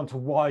 We want a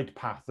wide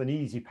path, an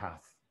easy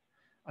path.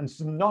 And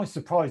some nice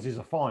surprises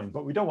are fine,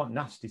 but we don't want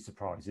nasty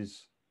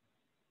surprises.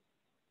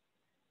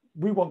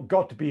 We want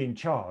God to be in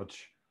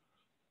charge,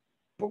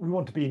 but we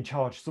want to be in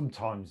charge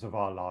sometimes of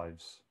our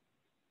lives.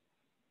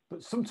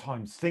 But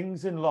sometimes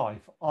things in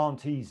life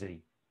aren't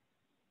easy.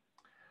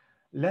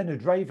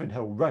 Leonard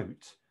Ravenhill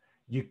wrote,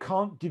 "You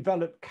can't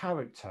develop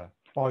character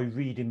by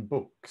reading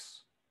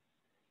books.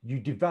 You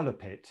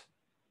develop it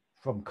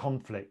from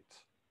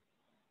conflict."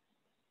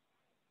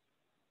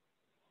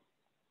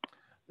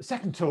 The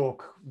second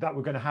talk that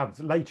we're going to have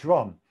later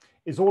on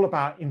is all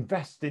about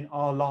investing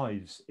our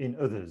lives in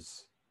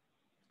others.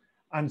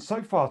 And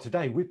so far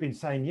today, we've been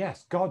saying,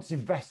 yes, God's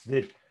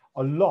invested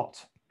a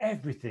lot,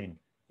 everything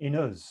in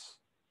us.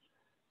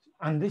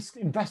 And this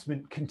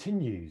investment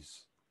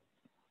continues.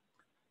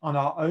 And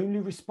our only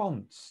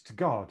response to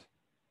God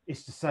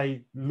is to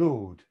say,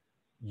 Lord,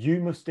 you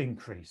must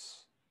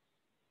increase.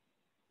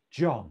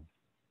 John,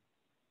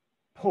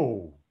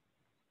 Paul,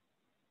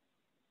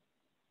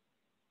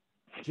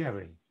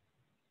 Jerry,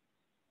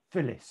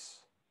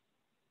 Phyllis,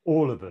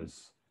 all of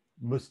us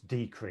must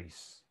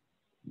decrease.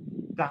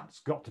 That's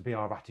got to be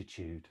our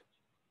attitude.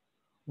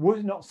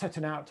 We're not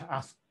setting out to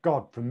ask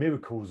God for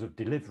miracles of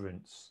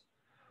deliverance.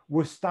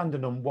 We're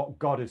standing on what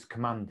God has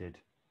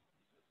commanded.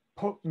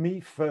 Put me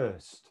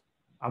first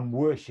and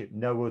worship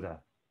no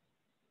other.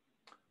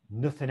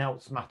 Nothing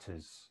else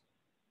matters.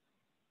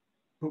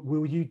 But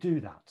will you do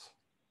that?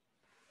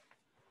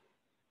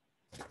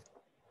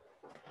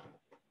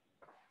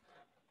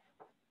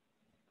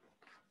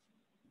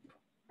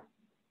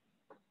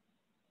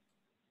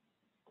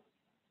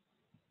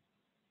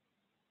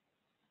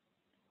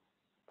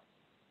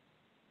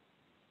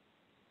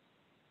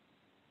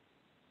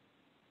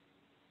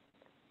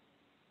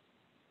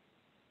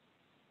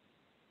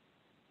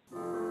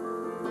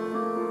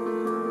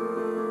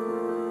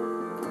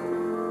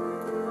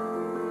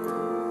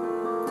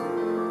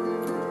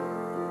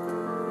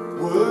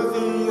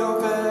 Worthy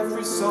of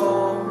every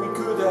song we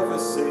could ever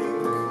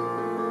sing,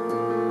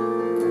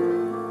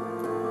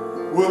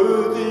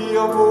 worthy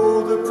of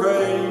all the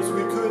praise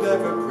we could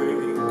ever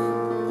bring,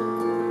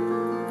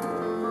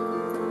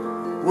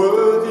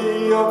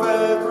 worthy of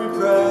every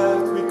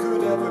breath we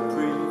could ever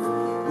breathe.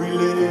 We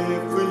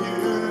live for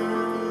you,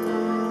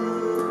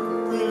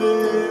 we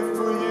live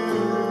for you.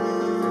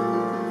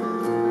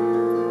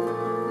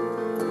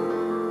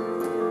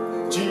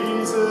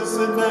 Jesus,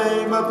 the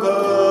name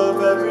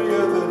above every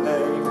other name.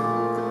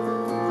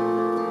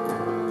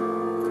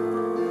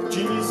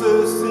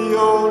 Jesus, the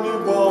only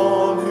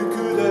one who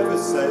could ever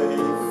save.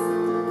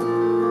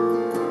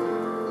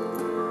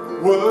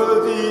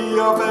 Worthy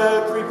of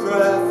every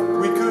breath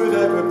we could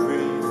ever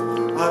breathe.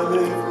 I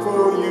live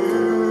for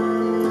you.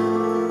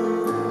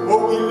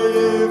 Oh, we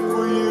live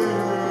for you.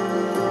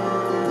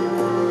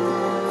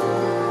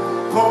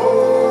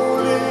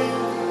 Holy,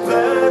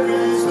 there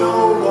is no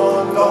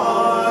one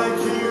like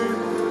you.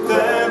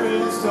 There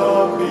is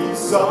none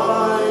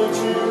beside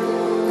you.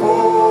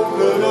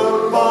 Open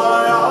up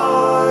my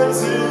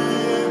eyes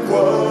in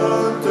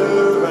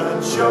wonder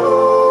and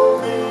show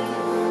me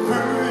who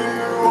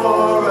you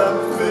are and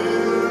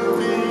fill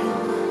me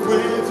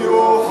with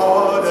your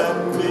heart and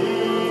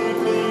lead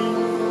me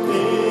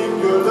in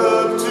your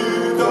love to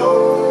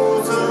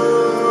those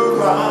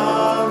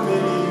around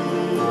me.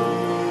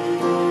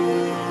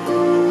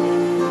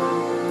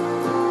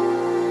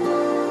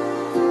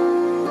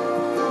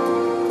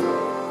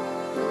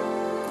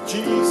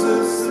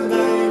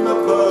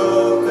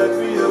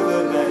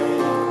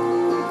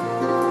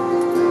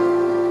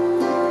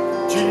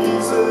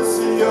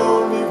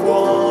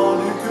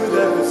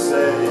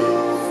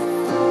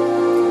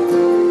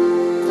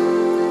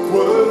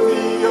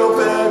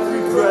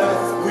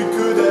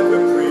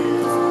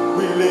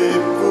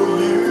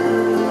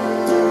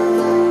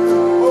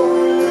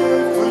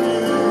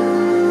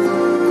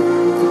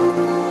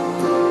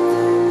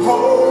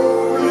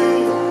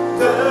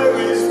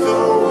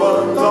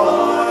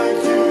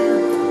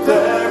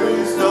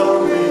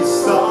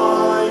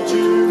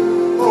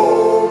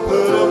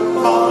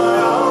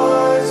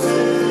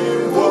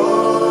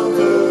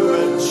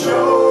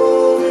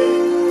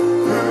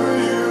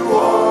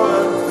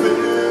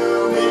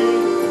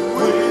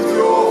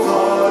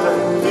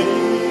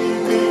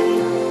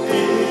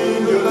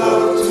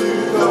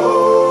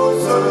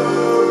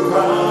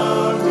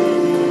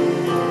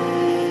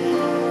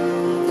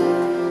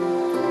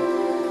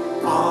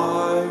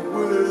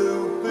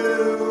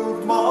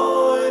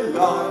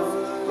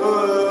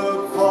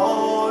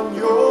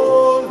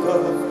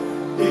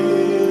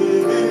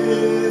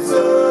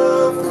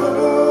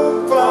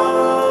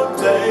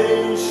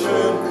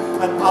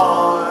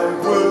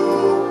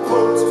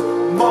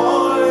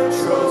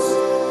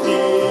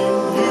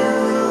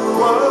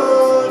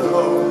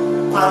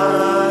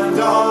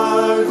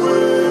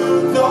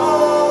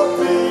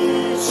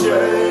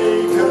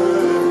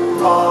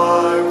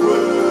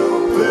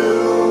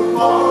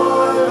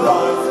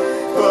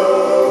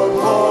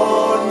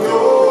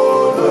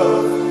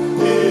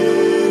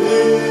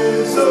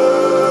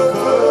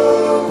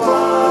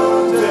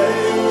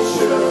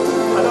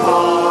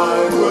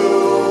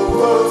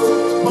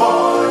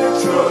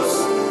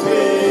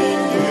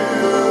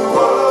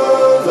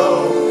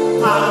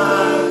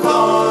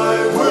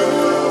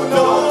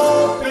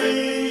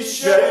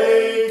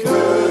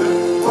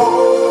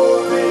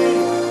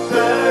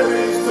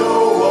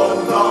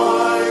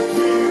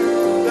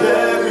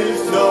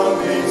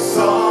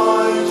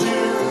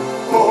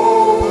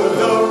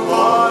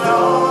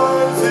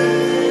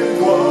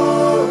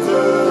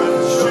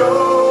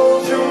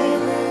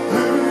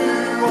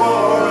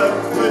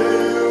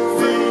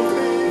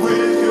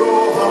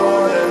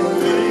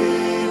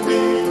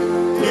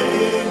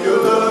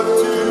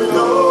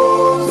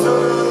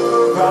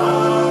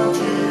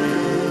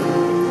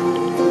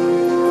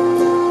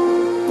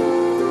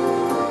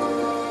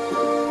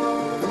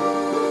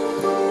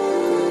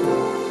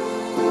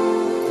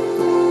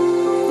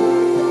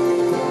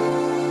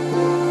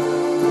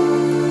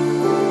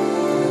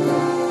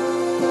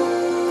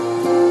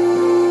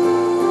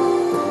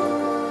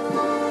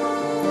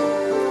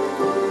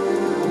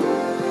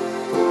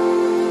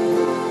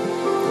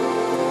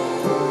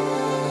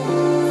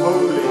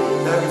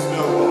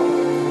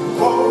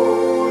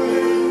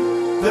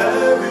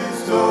 There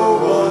is no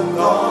one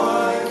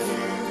like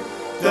you,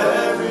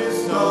 there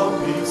is none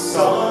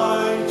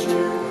beside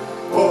you.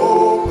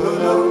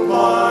 Open up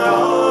my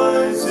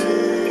eyes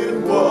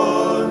in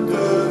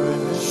wonder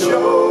and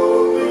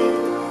show me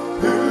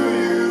who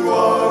you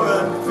are,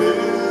 and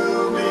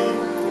fill me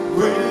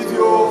with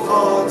your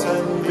heart,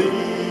 and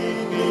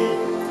lead me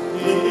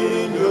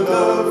in your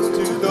love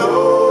to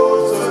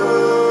those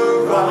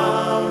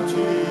around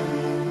you.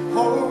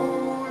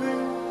 Holy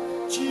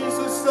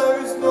Jesus, there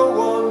is no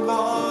one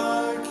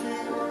like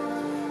you,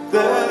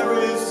 there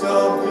is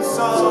none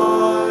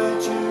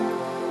beside you.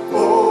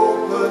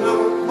 Open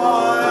up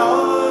my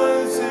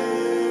eyes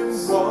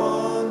in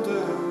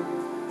wonder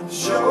and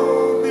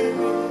show me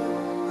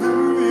who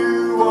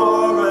you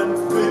are, and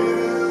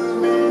fill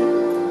me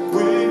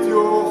with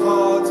your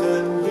heart,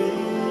 and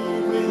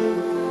lead me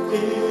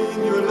in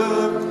your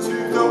love to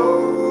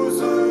those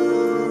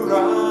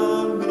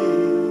around me.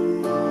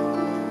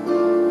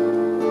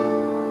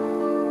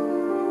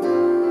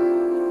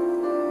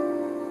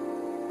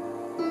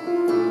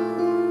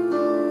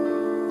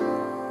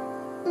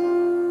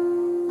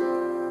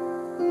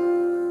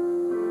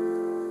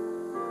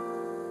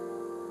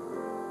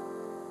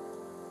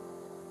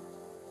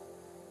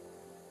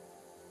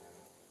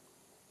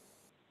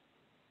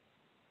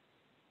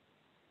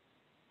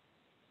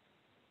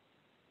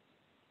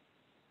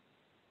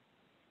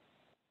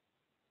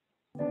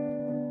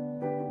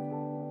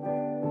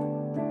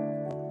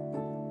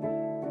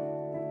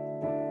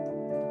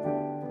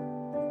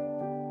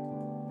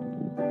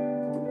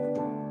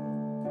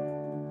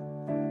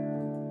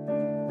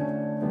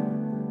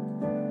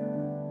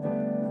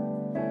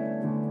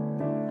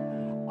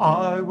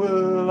 I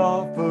will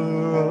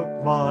offer up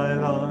my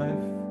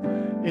life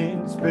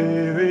in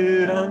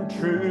spirit and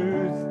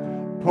truth,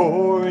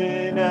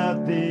 pouring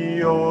out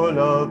the oil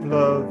of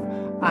love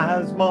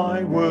as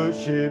my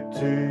worship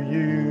to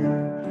you.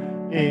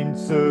 In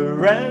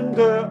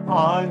surrender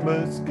I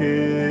must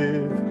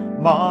give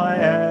my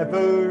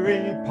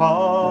every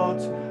part.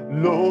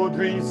 Lord,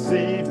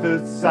 receive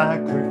the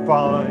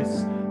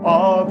sacrifice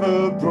of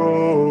a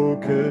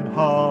broken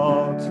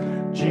heart.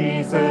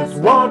 Jesus,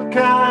 what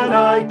can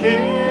I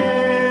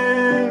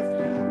give?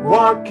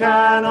 What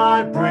can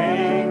I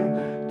bring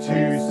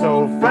to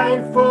so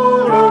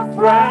faithful a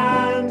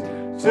friend,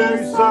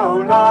 to so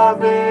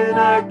loving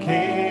a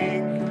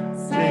King?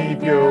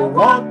 Savior,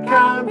 what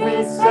can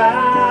be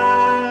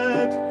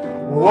said?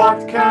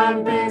 What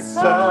can be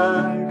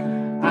sung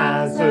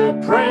as a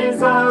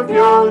praise of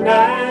your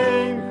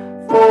name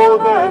for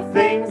the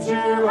things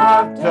you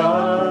have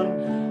done?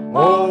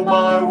 All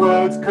my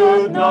words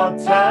could not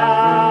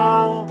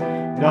tell,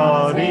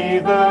 not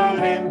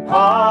even in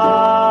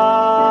part,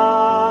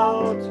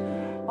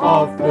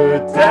 of the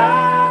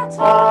debt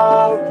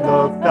of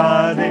love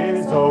that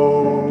is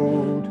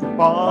owed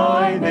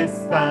by this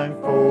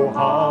thankful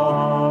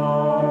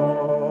heart.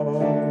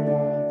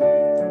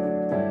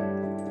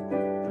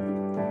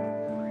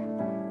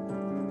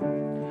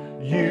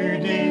 You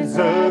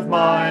deserve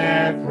my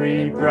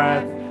every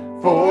breath,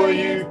 for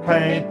you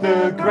paid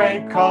the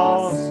great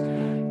cost,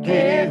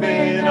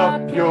 giving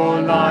up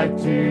your life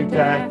to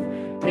death,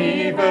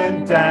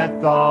 even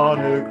death on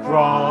a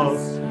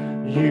cross.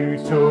 You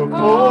took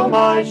all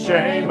my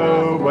shame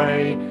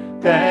away,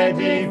 there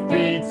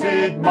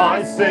defeated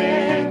my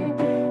sin,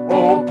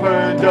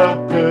 opened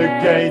up the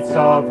gates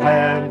of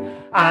heaven,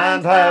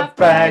 and have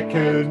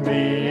beckoned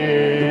me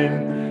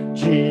in.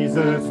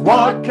 Jesus,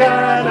 what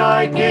can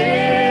I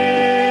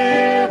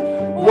give?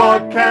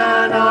 What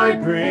can I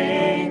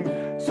bring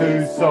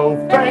to so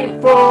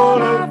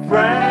faithful a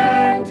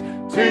friend,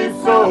 to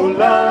so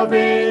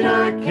loving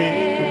a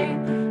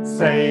King?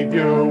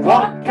 Savior,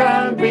 what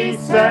can be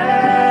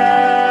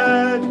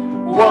said?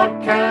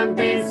 What can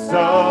be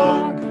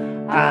sung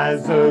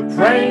as a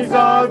praise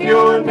of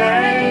your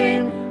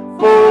name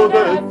for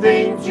the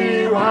things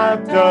you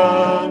have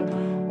done?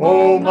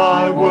 All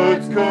my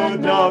words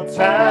could not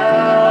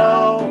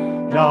tell,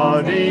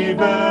 not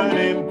even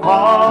in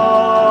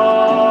part,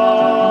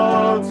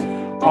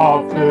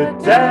 of the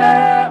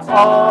debt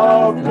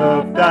of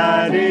love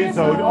that is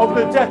owed, of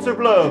the debt of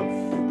love,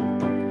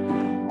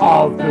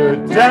 of the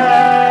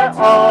debt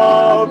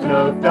of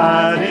love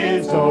that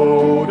is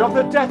owed, of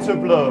the debt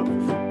of love,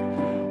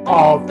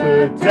 of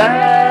the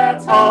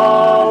debt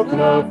of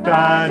love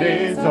that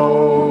is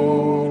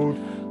owed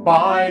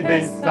by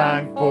this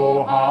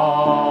thankful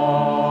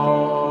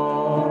heart.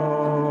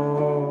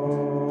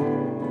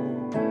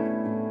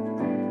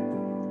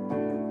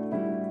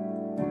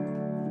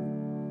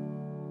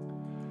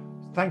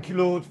 Thank you,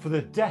 Lord, for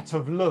the debt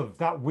of love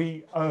that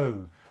we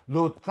owe.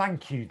 Lord,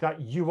 thank you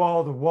that you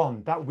are the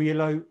one that we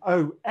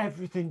owe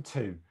everything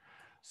to.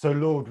 So,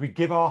 Lord, we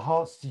give our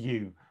hearts to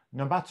you,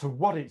 no matter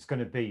what it's going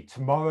to be,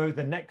 tomorrow,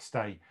 the next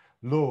day.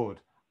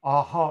 Lord,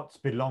 our hearts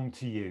belong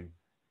to you.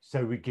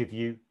 So we give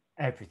you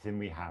everything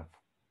we have.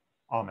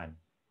 Amen.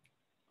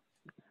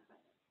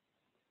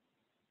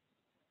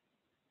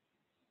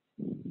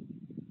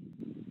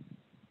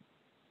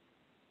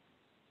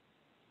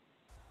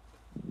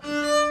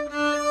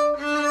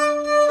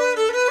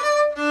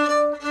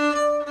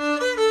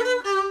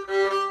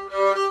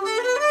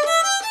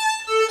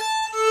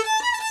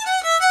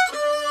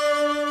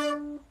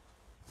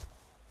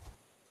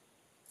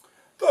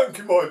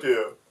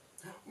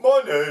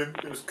 My name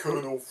is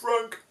Colonel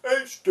Frank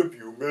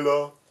H.W.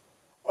 Miller,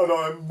 and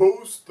I am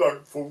most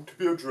thankful to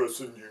be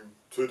addressing you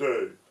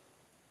today.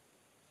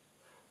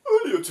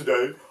 Earlier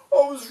today,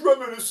 I was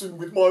reminiscing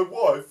with my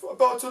wife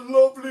about a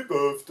lovely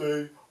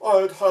birthday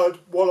I had had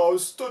while I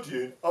was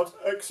studying at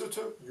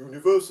Exeter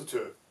University.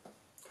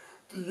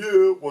 The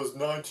year was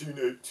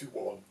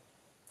 1981.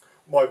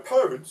 My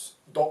parents,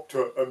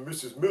 Dr. and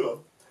Mrs. Miller,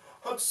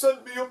 had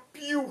sent me a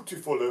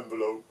beautiful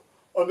envelope,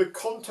 and the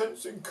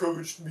contents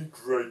encouraged me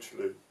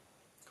greatly.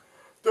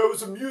 There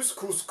was a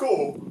musical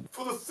score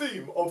for the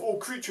theme of All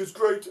Creatures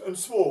Great and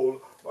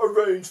Small,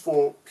 arranged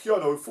for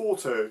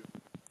pianoforte.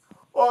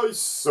 I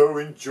so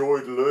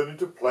enjoyed learning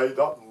to play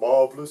that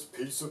marvellous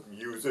piece of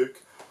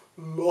music.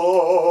 La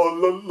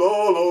la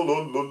la la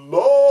la la la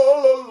la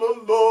la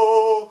la la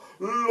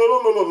la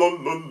la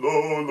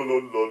la la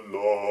la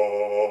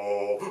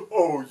la.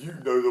 Oh, you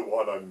know the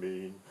one I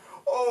mean.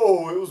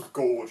 Oh, it was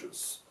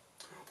gorgeous.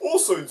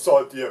 Also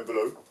inside the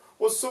envelope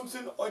was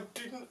something I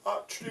didn't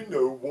actually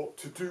know what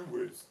to do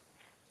with.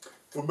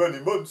 For many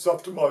months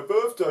after my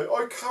birthday,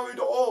 I carried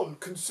on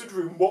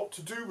considering what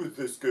to do with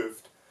this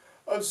gift,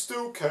 and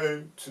still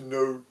came to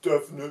no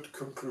definite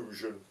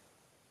conclusion.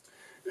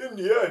 In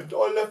the end,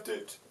 I left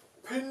it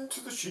pinned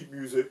to the sheet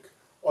music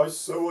I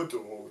so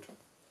adored.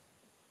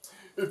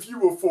 If you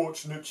were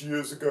fortunate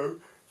years ago,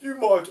 you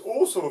might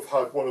also have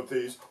had one of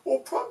these, or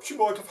perhaps you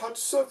might have had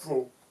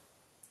several.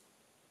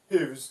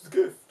 Here is the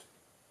gift.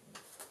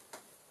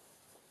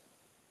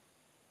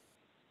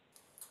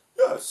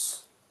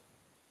 Yes,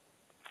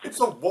 it's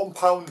a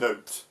 £1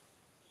 note.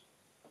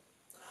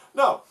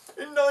 Now,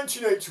 in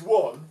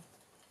 1981,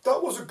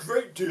 that was a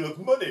great deal of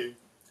money,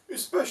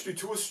 especially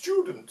to a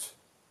student.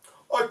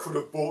 I could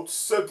have bought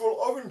several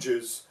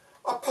oranges,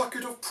 a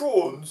packet of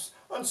prawns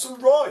and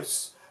some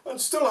rice, and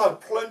still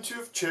had plenty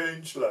of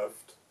change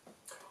left.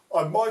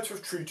 I might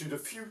have treated a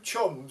few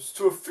chums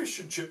to a fish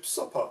and chip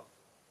supper.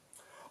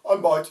 I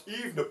might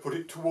even have put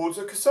it towards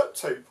a cassette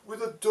tape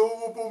with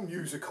adorable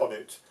music on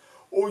it,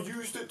 or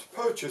used it to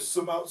purchase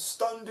some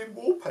outstanding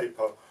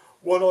wallpaper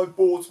when I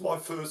bought my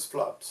first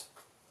flat.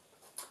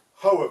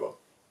 However,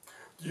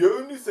 the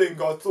only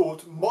thing I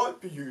thought might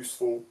be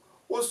useful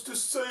was to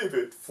save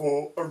it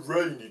for a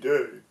rainy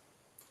day.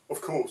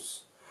 Of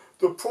course,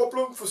 the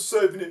problem for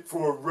saving it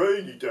for a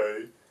rainy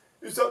day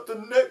is that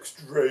the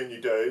next rainy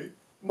day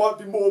might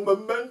be more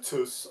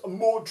momentous and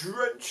more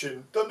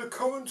drenching than the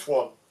current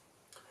one.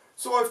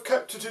 So I've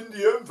kept it in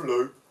the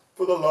envelope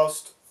for the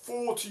last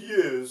 40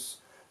 years,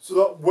 so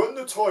that when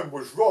the time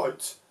was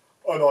right,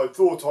 and I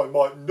thought I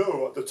might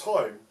know at the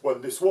time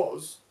when this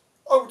was,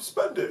 I would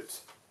spend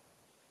it.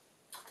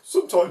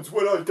 Sometimes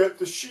when I get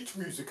the sheet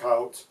music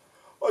out,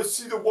 I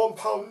see the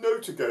 £1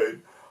 note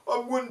again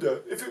and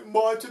wonder if it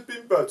might have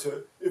been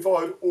better if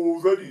I had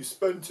already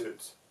spent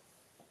it.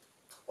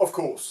 Of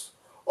course,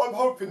 I'm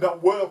hoping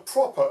that when a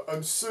proper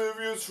and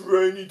serious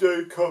rainy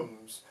day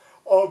comes,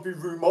 I'll be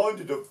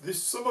reminded of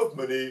this sum of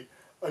money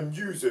and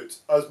use it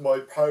as my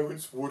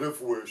parents would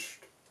have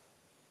wished.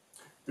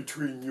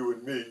 Between you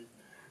and me,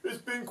 it's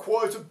been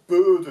quite a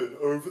burden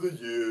over the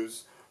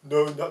years,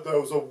 knowing that there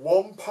was a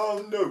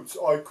 £1 note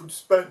I could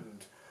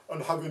spend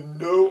and having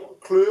no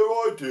clear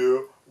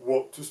idea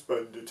what to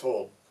spend it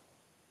on.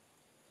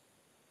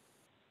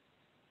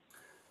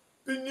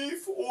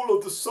 Beneath all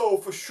of the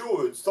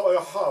self-assurance that I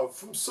have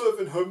from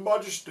serving Her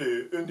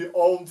Majesty in the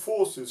armed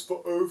forces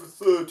for over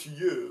 30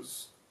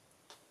 years,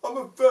 I'm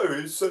a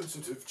very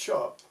sensitive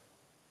chap.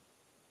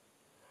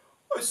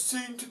 I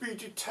seem to be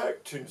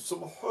detecting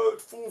some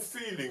hurtful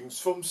feelings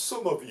from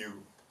some of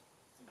you.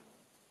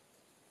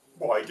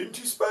 Why didn't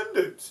he spend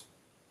it?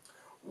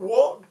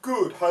 What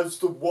good has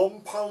the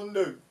 £1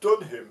 note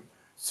done him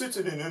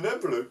sitting in an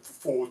envelope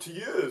for 40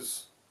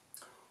 years?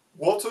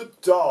 What a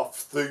daft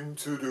thing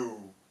to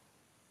do.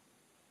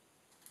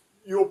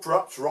 You're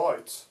perhaps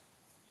right.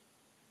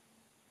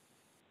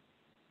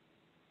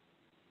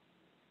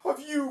 Have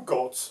you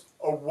got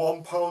a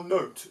 £1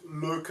 note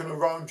lurking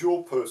around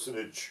your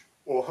personage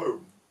or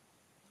home?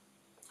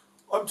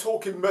 I'm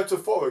talking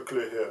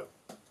metaphorically here.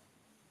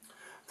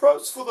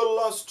 Perhaps for the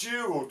last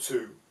year or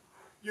two,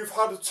 you've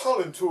had a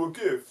talent or a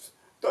gift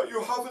that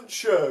you haven't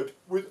shared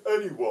with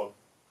anyone.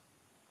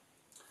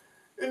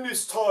 In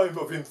this time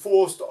of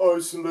enforced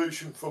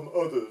isolation from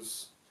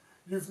others,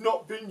 you've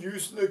not been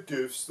using the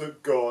gifts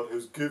that God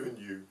has given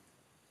you.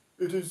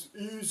 It is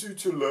easy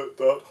to let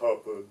that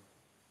happen.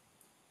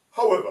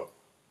 However,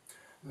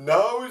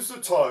 now is the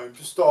time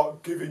to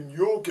start giving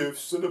your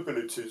gifts and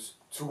abilities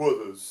to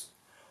others.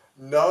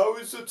 Now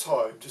is the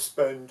time to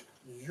spend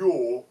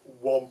your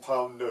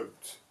 £1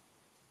 note.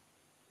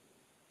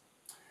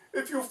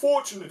 If you're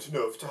fortunate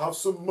enough to have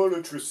some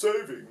monetary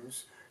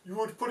savings, you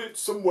would put it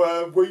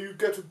somewhere where you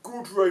get a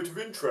good rate of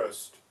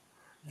interest.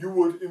 You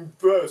would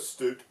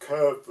invest it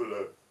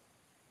carefully.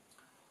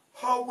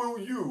 How will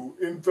you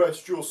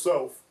invest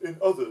yourself in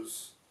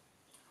others?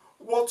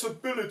 What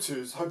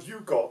abilities have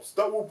you got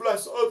that will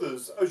bless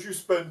others as you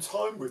spend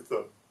time with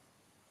them?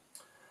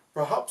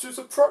 Perhaps it's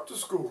a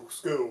practical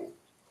skill,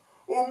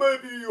 or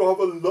maybe you have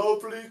a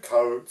lovely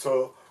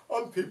character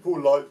and people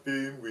like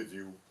being with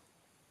you.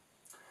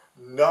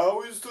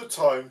 Now is the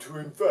time to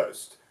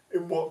invest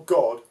in what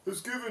God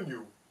has given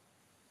you.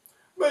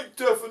 Make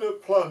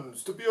definite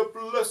plans to be a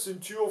blessing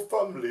to your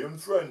family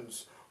and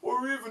friends,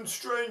 or even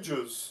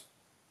strangers.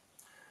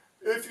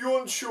 If you're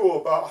unsure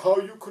about how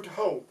you could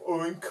help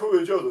or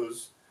encourage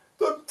others,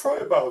 then pray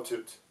about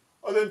it,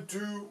 and then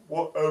do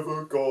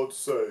whatever God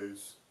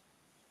says.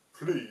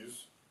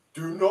 Please,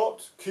 do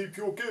not keep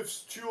your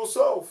gifts to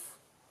yourself.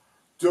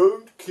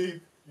 Don't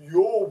keep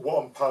your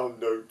 £1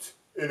 note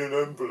in an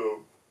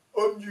envelope,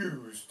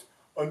 unused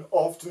and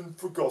often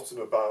forgotten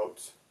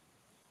about.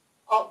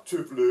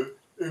 Actively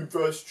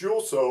invest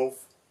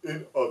yourself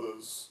in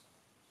others.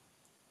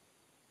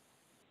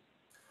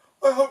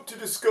 I hope to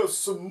discuss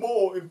some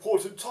more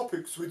important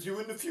topics with you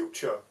in the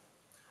future,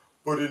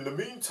 but in the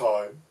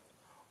meantime,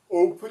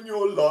 open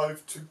your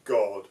life to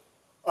God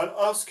and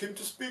ask Him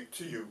to speak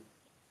to you.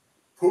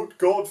 Put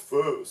God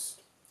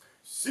first.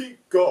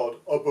 Seek God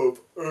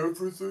above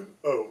everything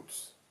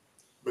else.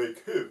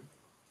 Make Him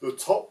the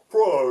top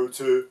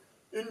priority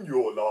in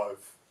your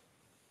life.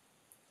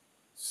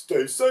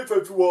 Stay safe,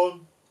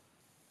 everyone,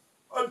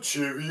 and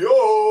cheerio!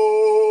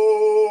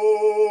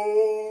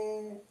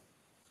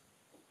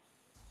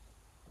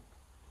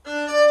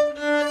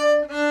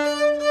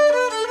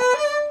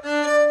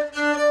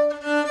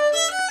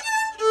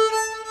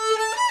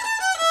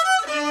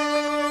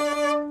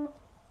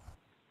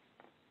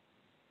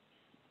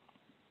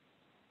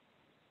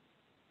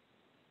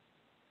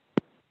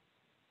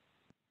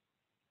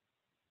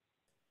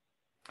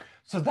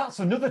 So that's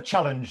another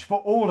challenge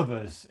for all of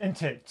us,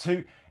 isn't it?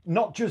 To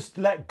not just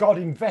let God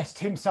invest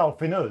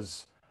Himself in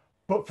us,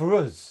 but for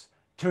us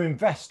to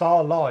invest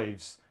our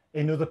lives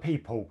in other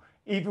people.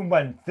 Even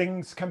when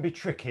things can be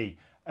tricky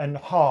and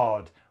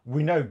hard,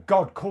 we know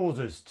God calls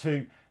us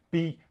to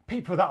be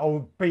people that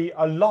will be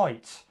a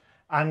light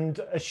and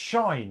a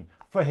shine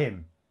for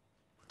Him.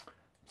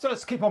 So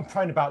let's keep on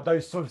praying about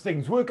those sort of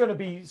things. We're going to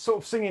be sort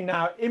of singing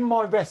now, in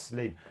my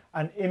wrestling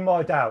and in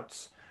my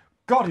doubts.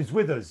 God is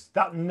with us.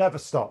 That never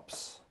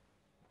stops.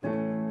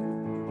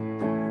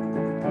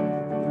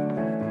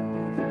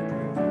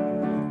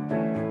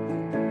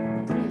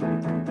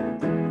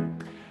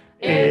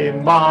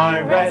 In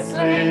my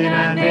wrestling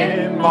and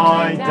in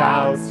my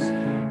doubts,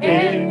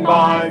 in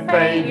my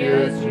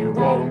failures you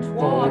won't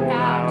walk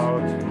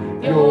out.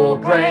 Your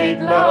great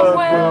love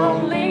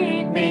will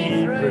lead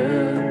me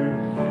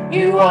through.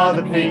 You are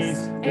the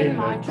peace in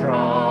my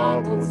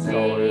troubled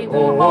sea.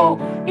 Oh,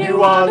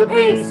 you are the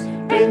peace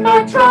in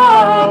my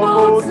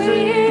troubled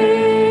sea.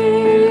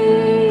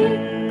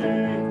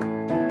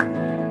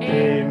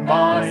 In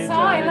my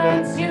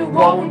silence you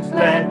won't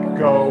let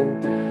go.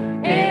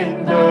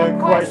 In the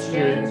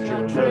questions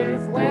your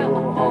truth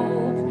will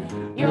hold.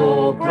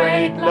 Your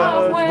great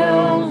love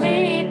will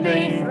lead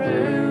me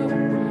through.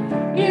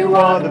 You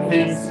are the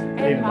peace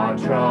in my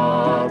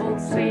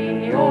troubled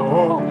sea.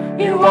 Oh,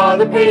 you are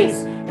the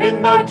peace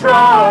in my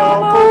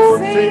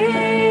troubled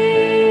sea.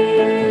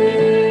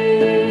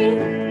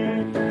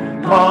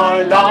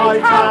 My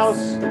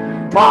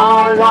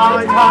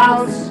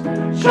lighthouse,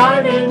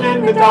 shining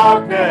in the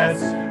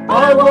darkness,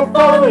 I will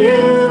follow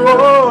you.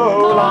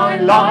 Oh, my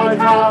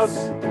lighthouse,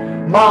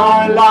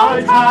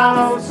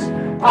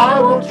 I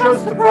will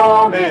trust the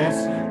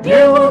promise.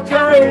 You will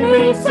carry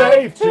me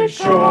safe to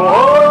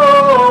shore,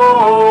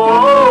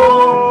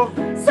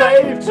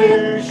 safe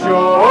to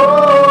shore,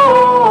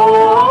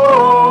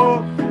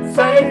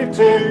 safe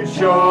to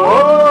shore,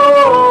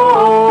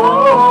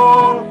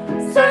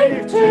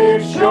 safe to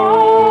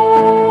shore.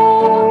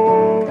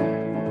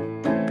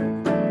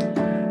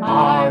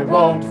 I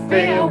won't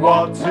fear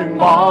what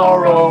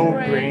tomorrow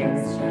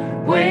brings.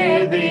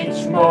 With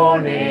each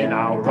morning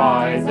I'll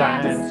rise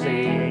and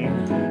sing.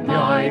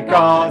 My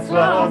God's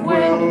love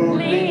will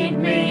lead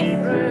me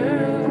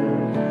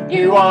through.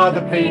 You are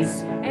the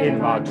peace in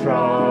my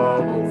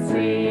troubled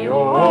sea.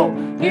 Oh,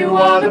 you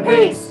are the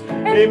peace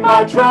in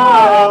my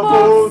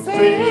troubled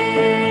sea.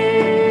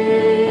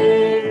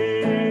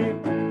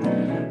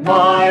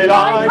 My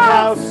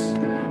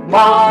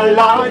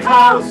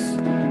lighthouse,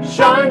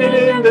 shining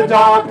in the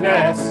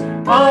darkness,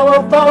 I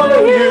will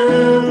follow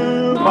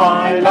you.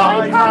 My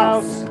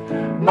lighthouse,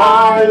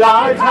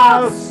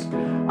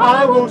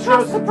 I will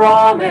trust the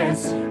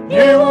promise.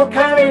 You will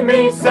carry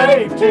me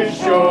safe to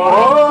shore,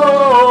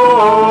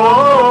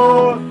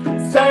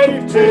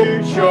 safe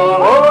to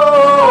shore,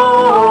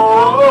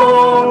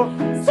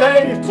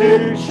 safe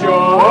to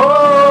shore,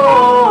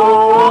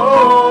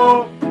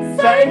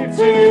 safe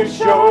to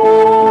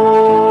shore.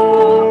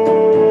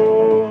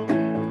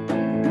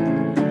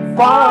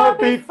 Far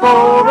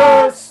before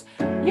us,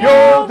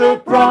 you're the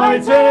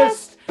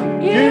brightest.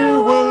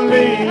 You will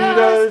lead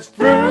us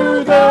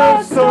through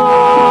the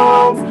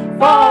storm.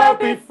 Far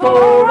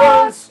before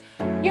us,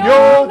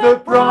 you're the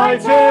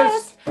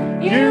brightest.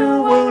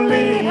 You will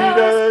lead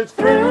us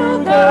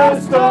through the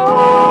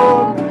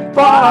storm.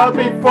 Far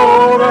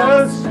before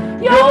us,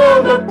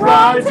 you're the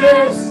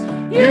brightest.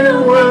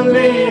 You will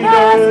lead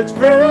us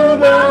through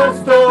the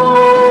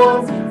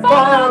storm.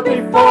 Far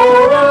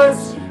before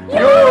us,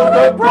 you're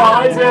the brightest.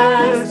 guide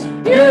us,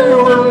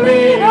 you will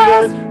lead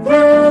us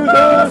through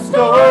the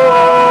storm.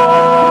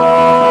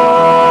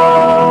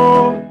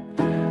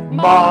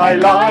 My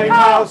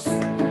lighthouse,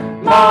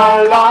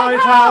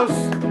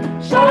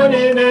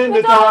 shining in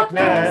the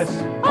darkness,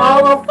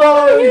 I will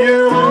follow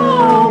you.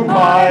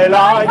 My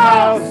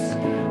lighthouse,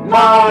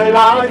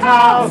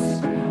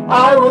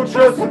 I will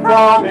trust the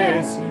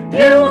promise.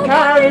 You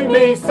carry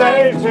me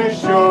safe to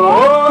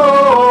shore,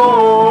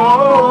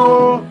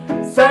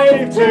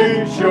 safe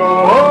to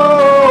shore,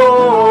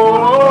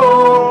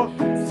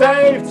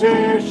 safe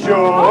to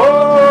shore,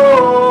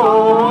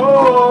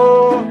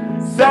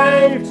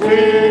 safe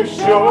to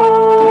shore.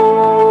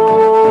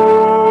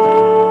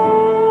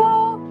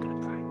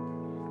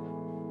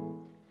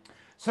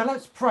 So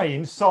let's pray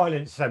in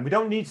silence then. We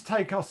don't need to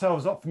take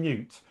ourselves off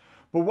mute.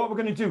 But what we're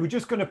going to do, we're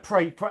just going to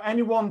pray for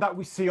anyone that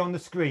we see on the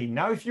screen.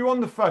 Now, if you're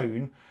on the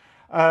phone,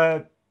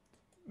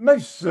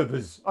 most of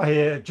us are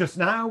here just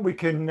now. We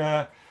can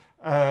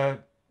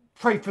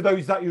pray for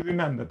those that you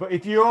remember. But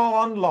if you are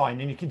online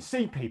and you can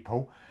see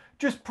people,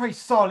 just pray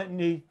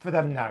silently for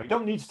them now. You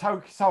don't need to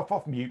take yourself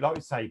off mute, like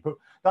we say, but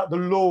that the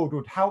Lord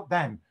would help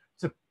them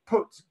to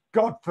put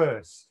God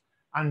first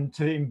and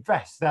to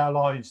invest their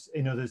lives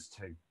in others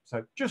too.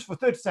 So just for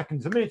 30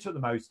 seconds, a minute at the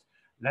most,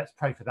 let's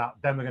pray for that.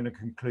 Then we're going to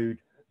conclude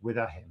with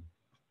a hymn.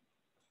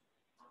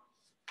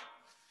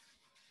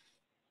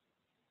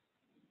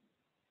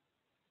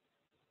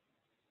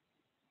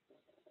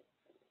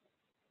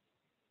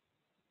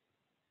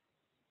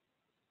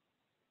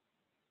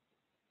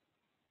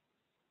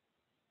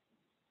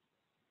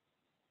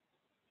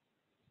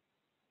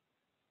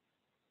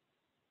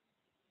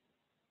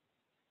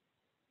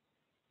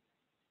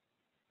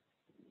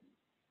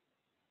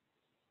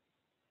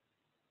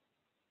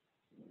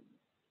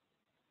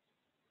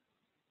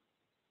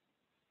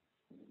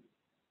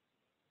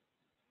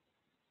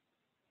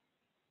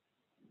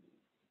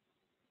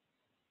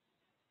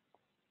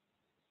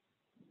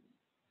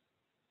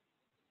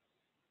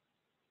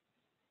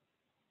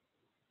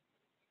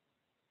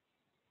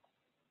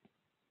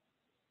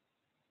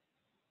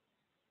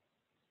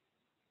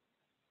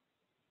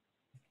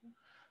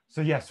 So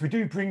yes, we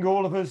do bring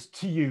all of us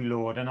to you,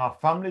 Lord, and our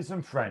families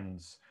and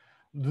friends.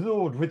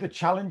 Lord, with the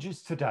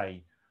challenges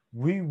today,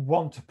 we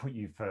want to put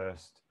you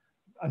first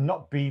and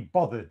not be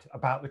bothered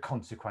about the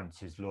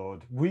consequences,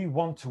 Lord. We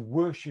want to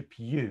worship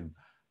you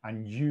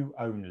and you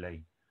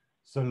only.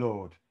 So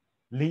Lord,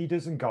 lead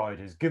us and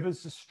guide us. Give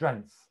us the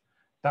strength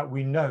that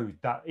we know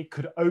that it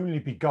could only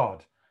be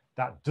God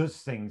that does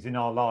things in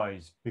our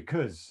lives,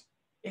 because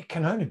it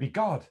can only be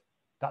God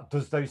that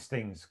does those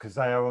things, because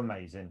they are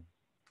amazing.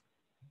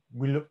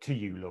 We look to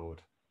you,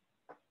 Lord.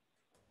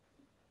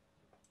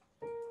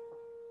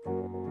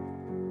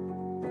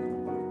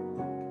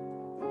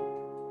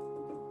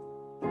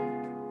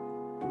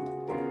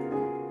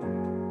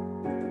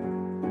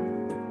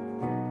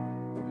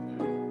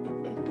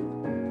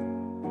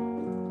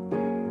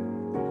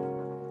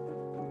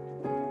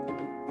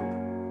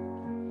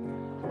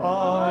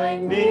 I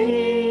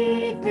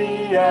need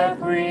thee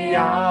every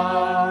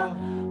hour,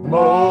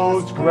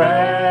 most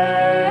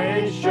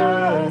gracious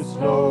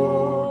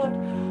Lord.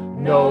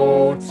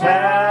 No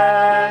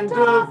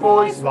tender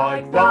voice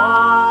like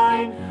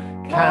thine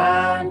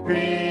can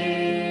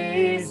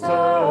peace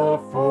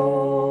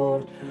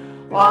afford.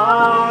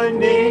 I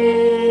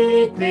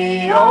need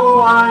thee,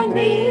 oh, I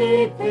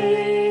need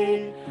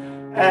thee.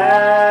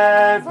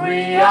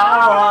 Every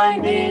hour I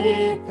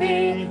need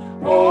thee.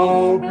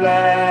 Oh,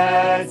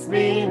 bless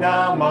me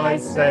now, my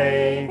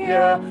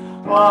Saviour,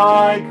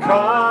 I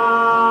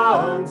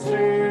come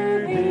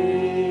to thee.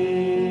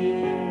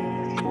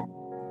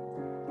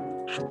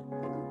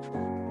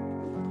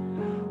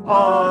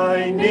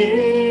 I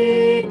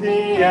need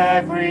thee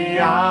every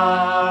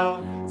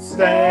hour,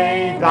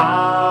 stay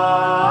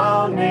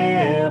thou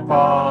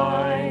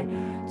nearby.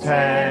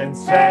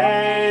 Temptations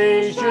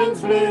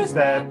lose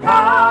their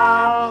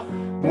power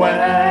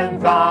when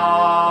thou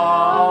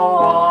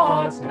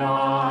art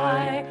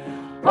nigh.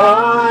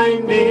 I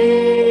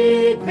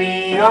need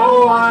thee,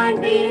 oh, I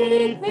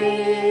need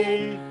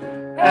thee.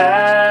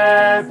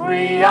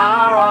 Every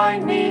hour I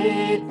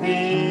need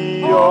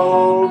thee.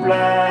 Oh,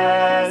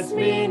 bless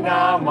me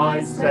now,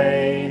 my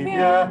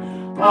Saviour,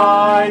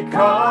 I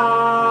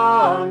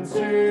come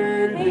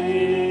to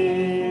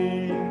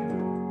thee.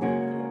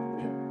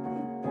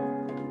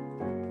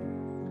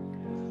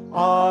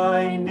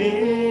 I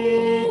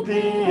need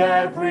thee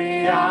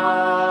every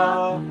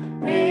hour,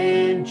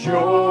 in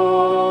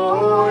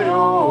joy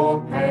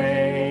or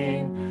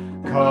pain.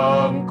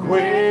 Come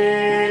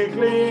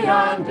quickly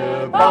and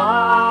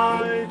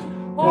abide,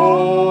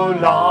 or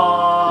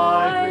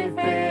life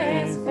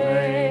is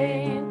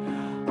vain.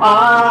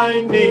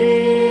 I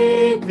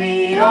need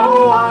thee,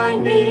 oh, I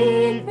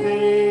need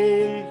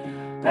thee.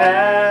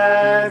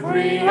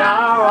 Every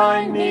hour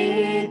I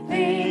need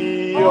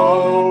thee.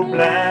 Oh,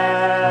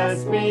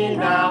 bless me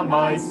now,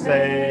 my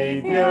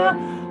Saviour,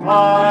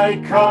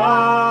 I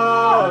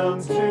come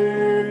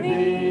to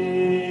thee.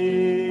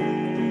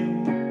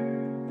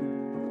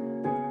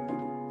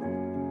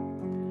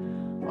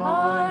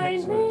 I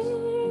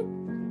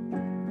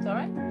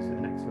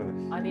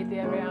thee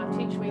every hour.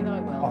 Teach me thy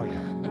will. Oh,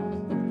 yeah.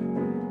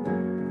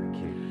 Thank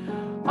you.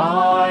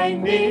 I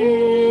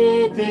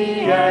need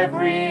thee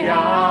every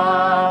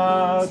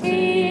hour.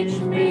 Teach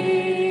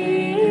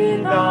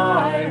me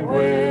thy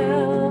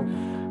will,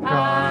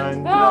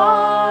 and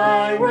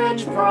thy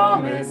rich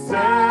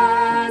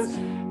promises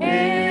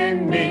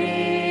in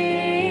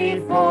me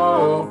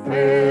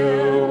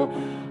fulfill.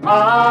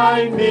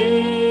 I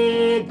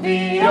need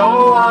thee,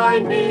 oh, I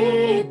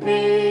need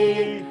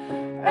thee.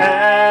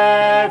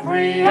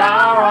 Every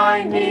hour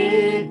I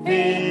need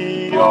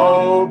thee.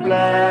 Oh,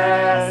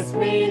 bless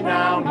me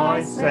now,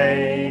 my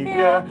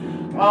Saviour.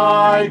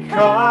 I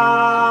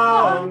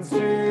come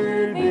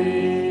to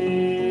thee.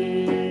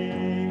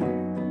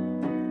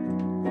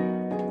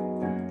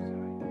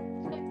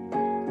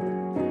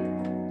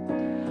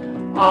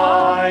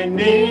 I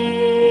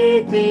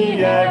need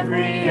thee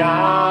every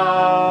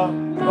hour,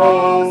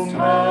 most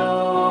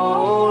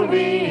holy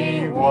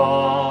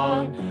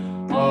one.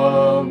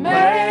 Oh,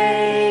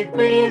 make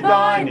me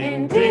thine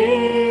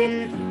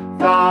indeed,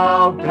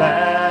 thou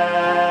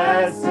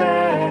blessed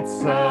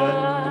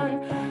Son.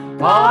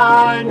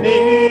 I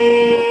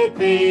need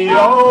thee,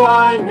 oh,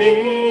 I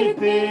need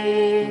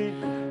thee.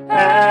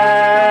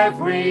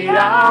 Every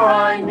hour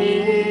I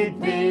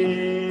need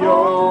thee.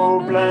 Oh,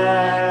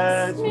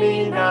 bless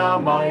me now,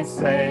 my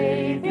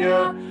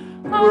Saviour.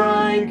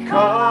 I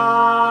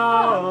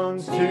come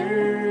to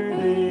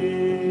thee.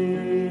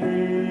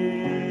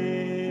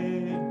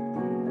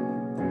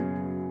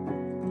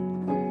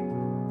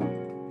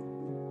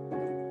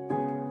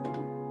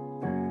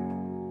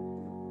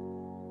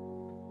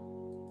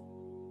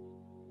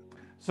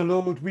 So,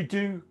 Lord, we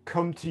do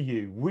come to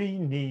you. We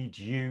need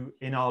you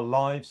in our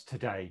lives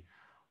today,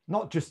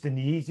 not just in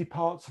the easy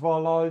parts of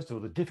our lives or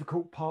the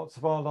difficult parts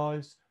of our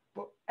lives,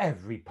 but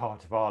every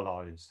part of our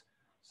lives.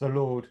 So,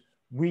 Lord,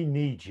 we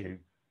need you,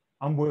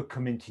 and we're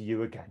coming to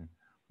you again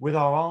with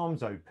our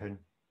arms open,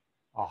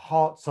 our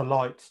hearts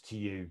alight to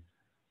you,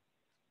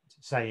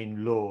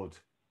 saying, Lord,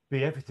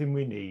 be everything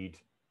we need.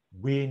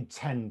 We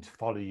intend to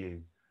follow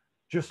you.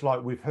 Just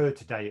like we've heard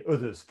today,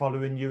 others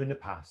following you in the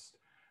past.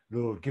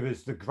 Lord, give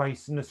us the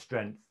grace and the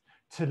strength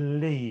to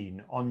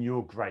lean on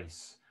your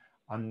grace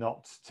and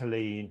not to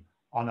lean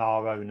on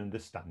our own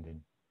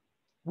understanding.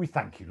 We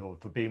thank you,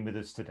 Lord, for being with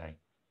us today.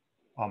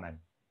 Amen.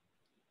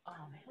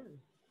 Amen.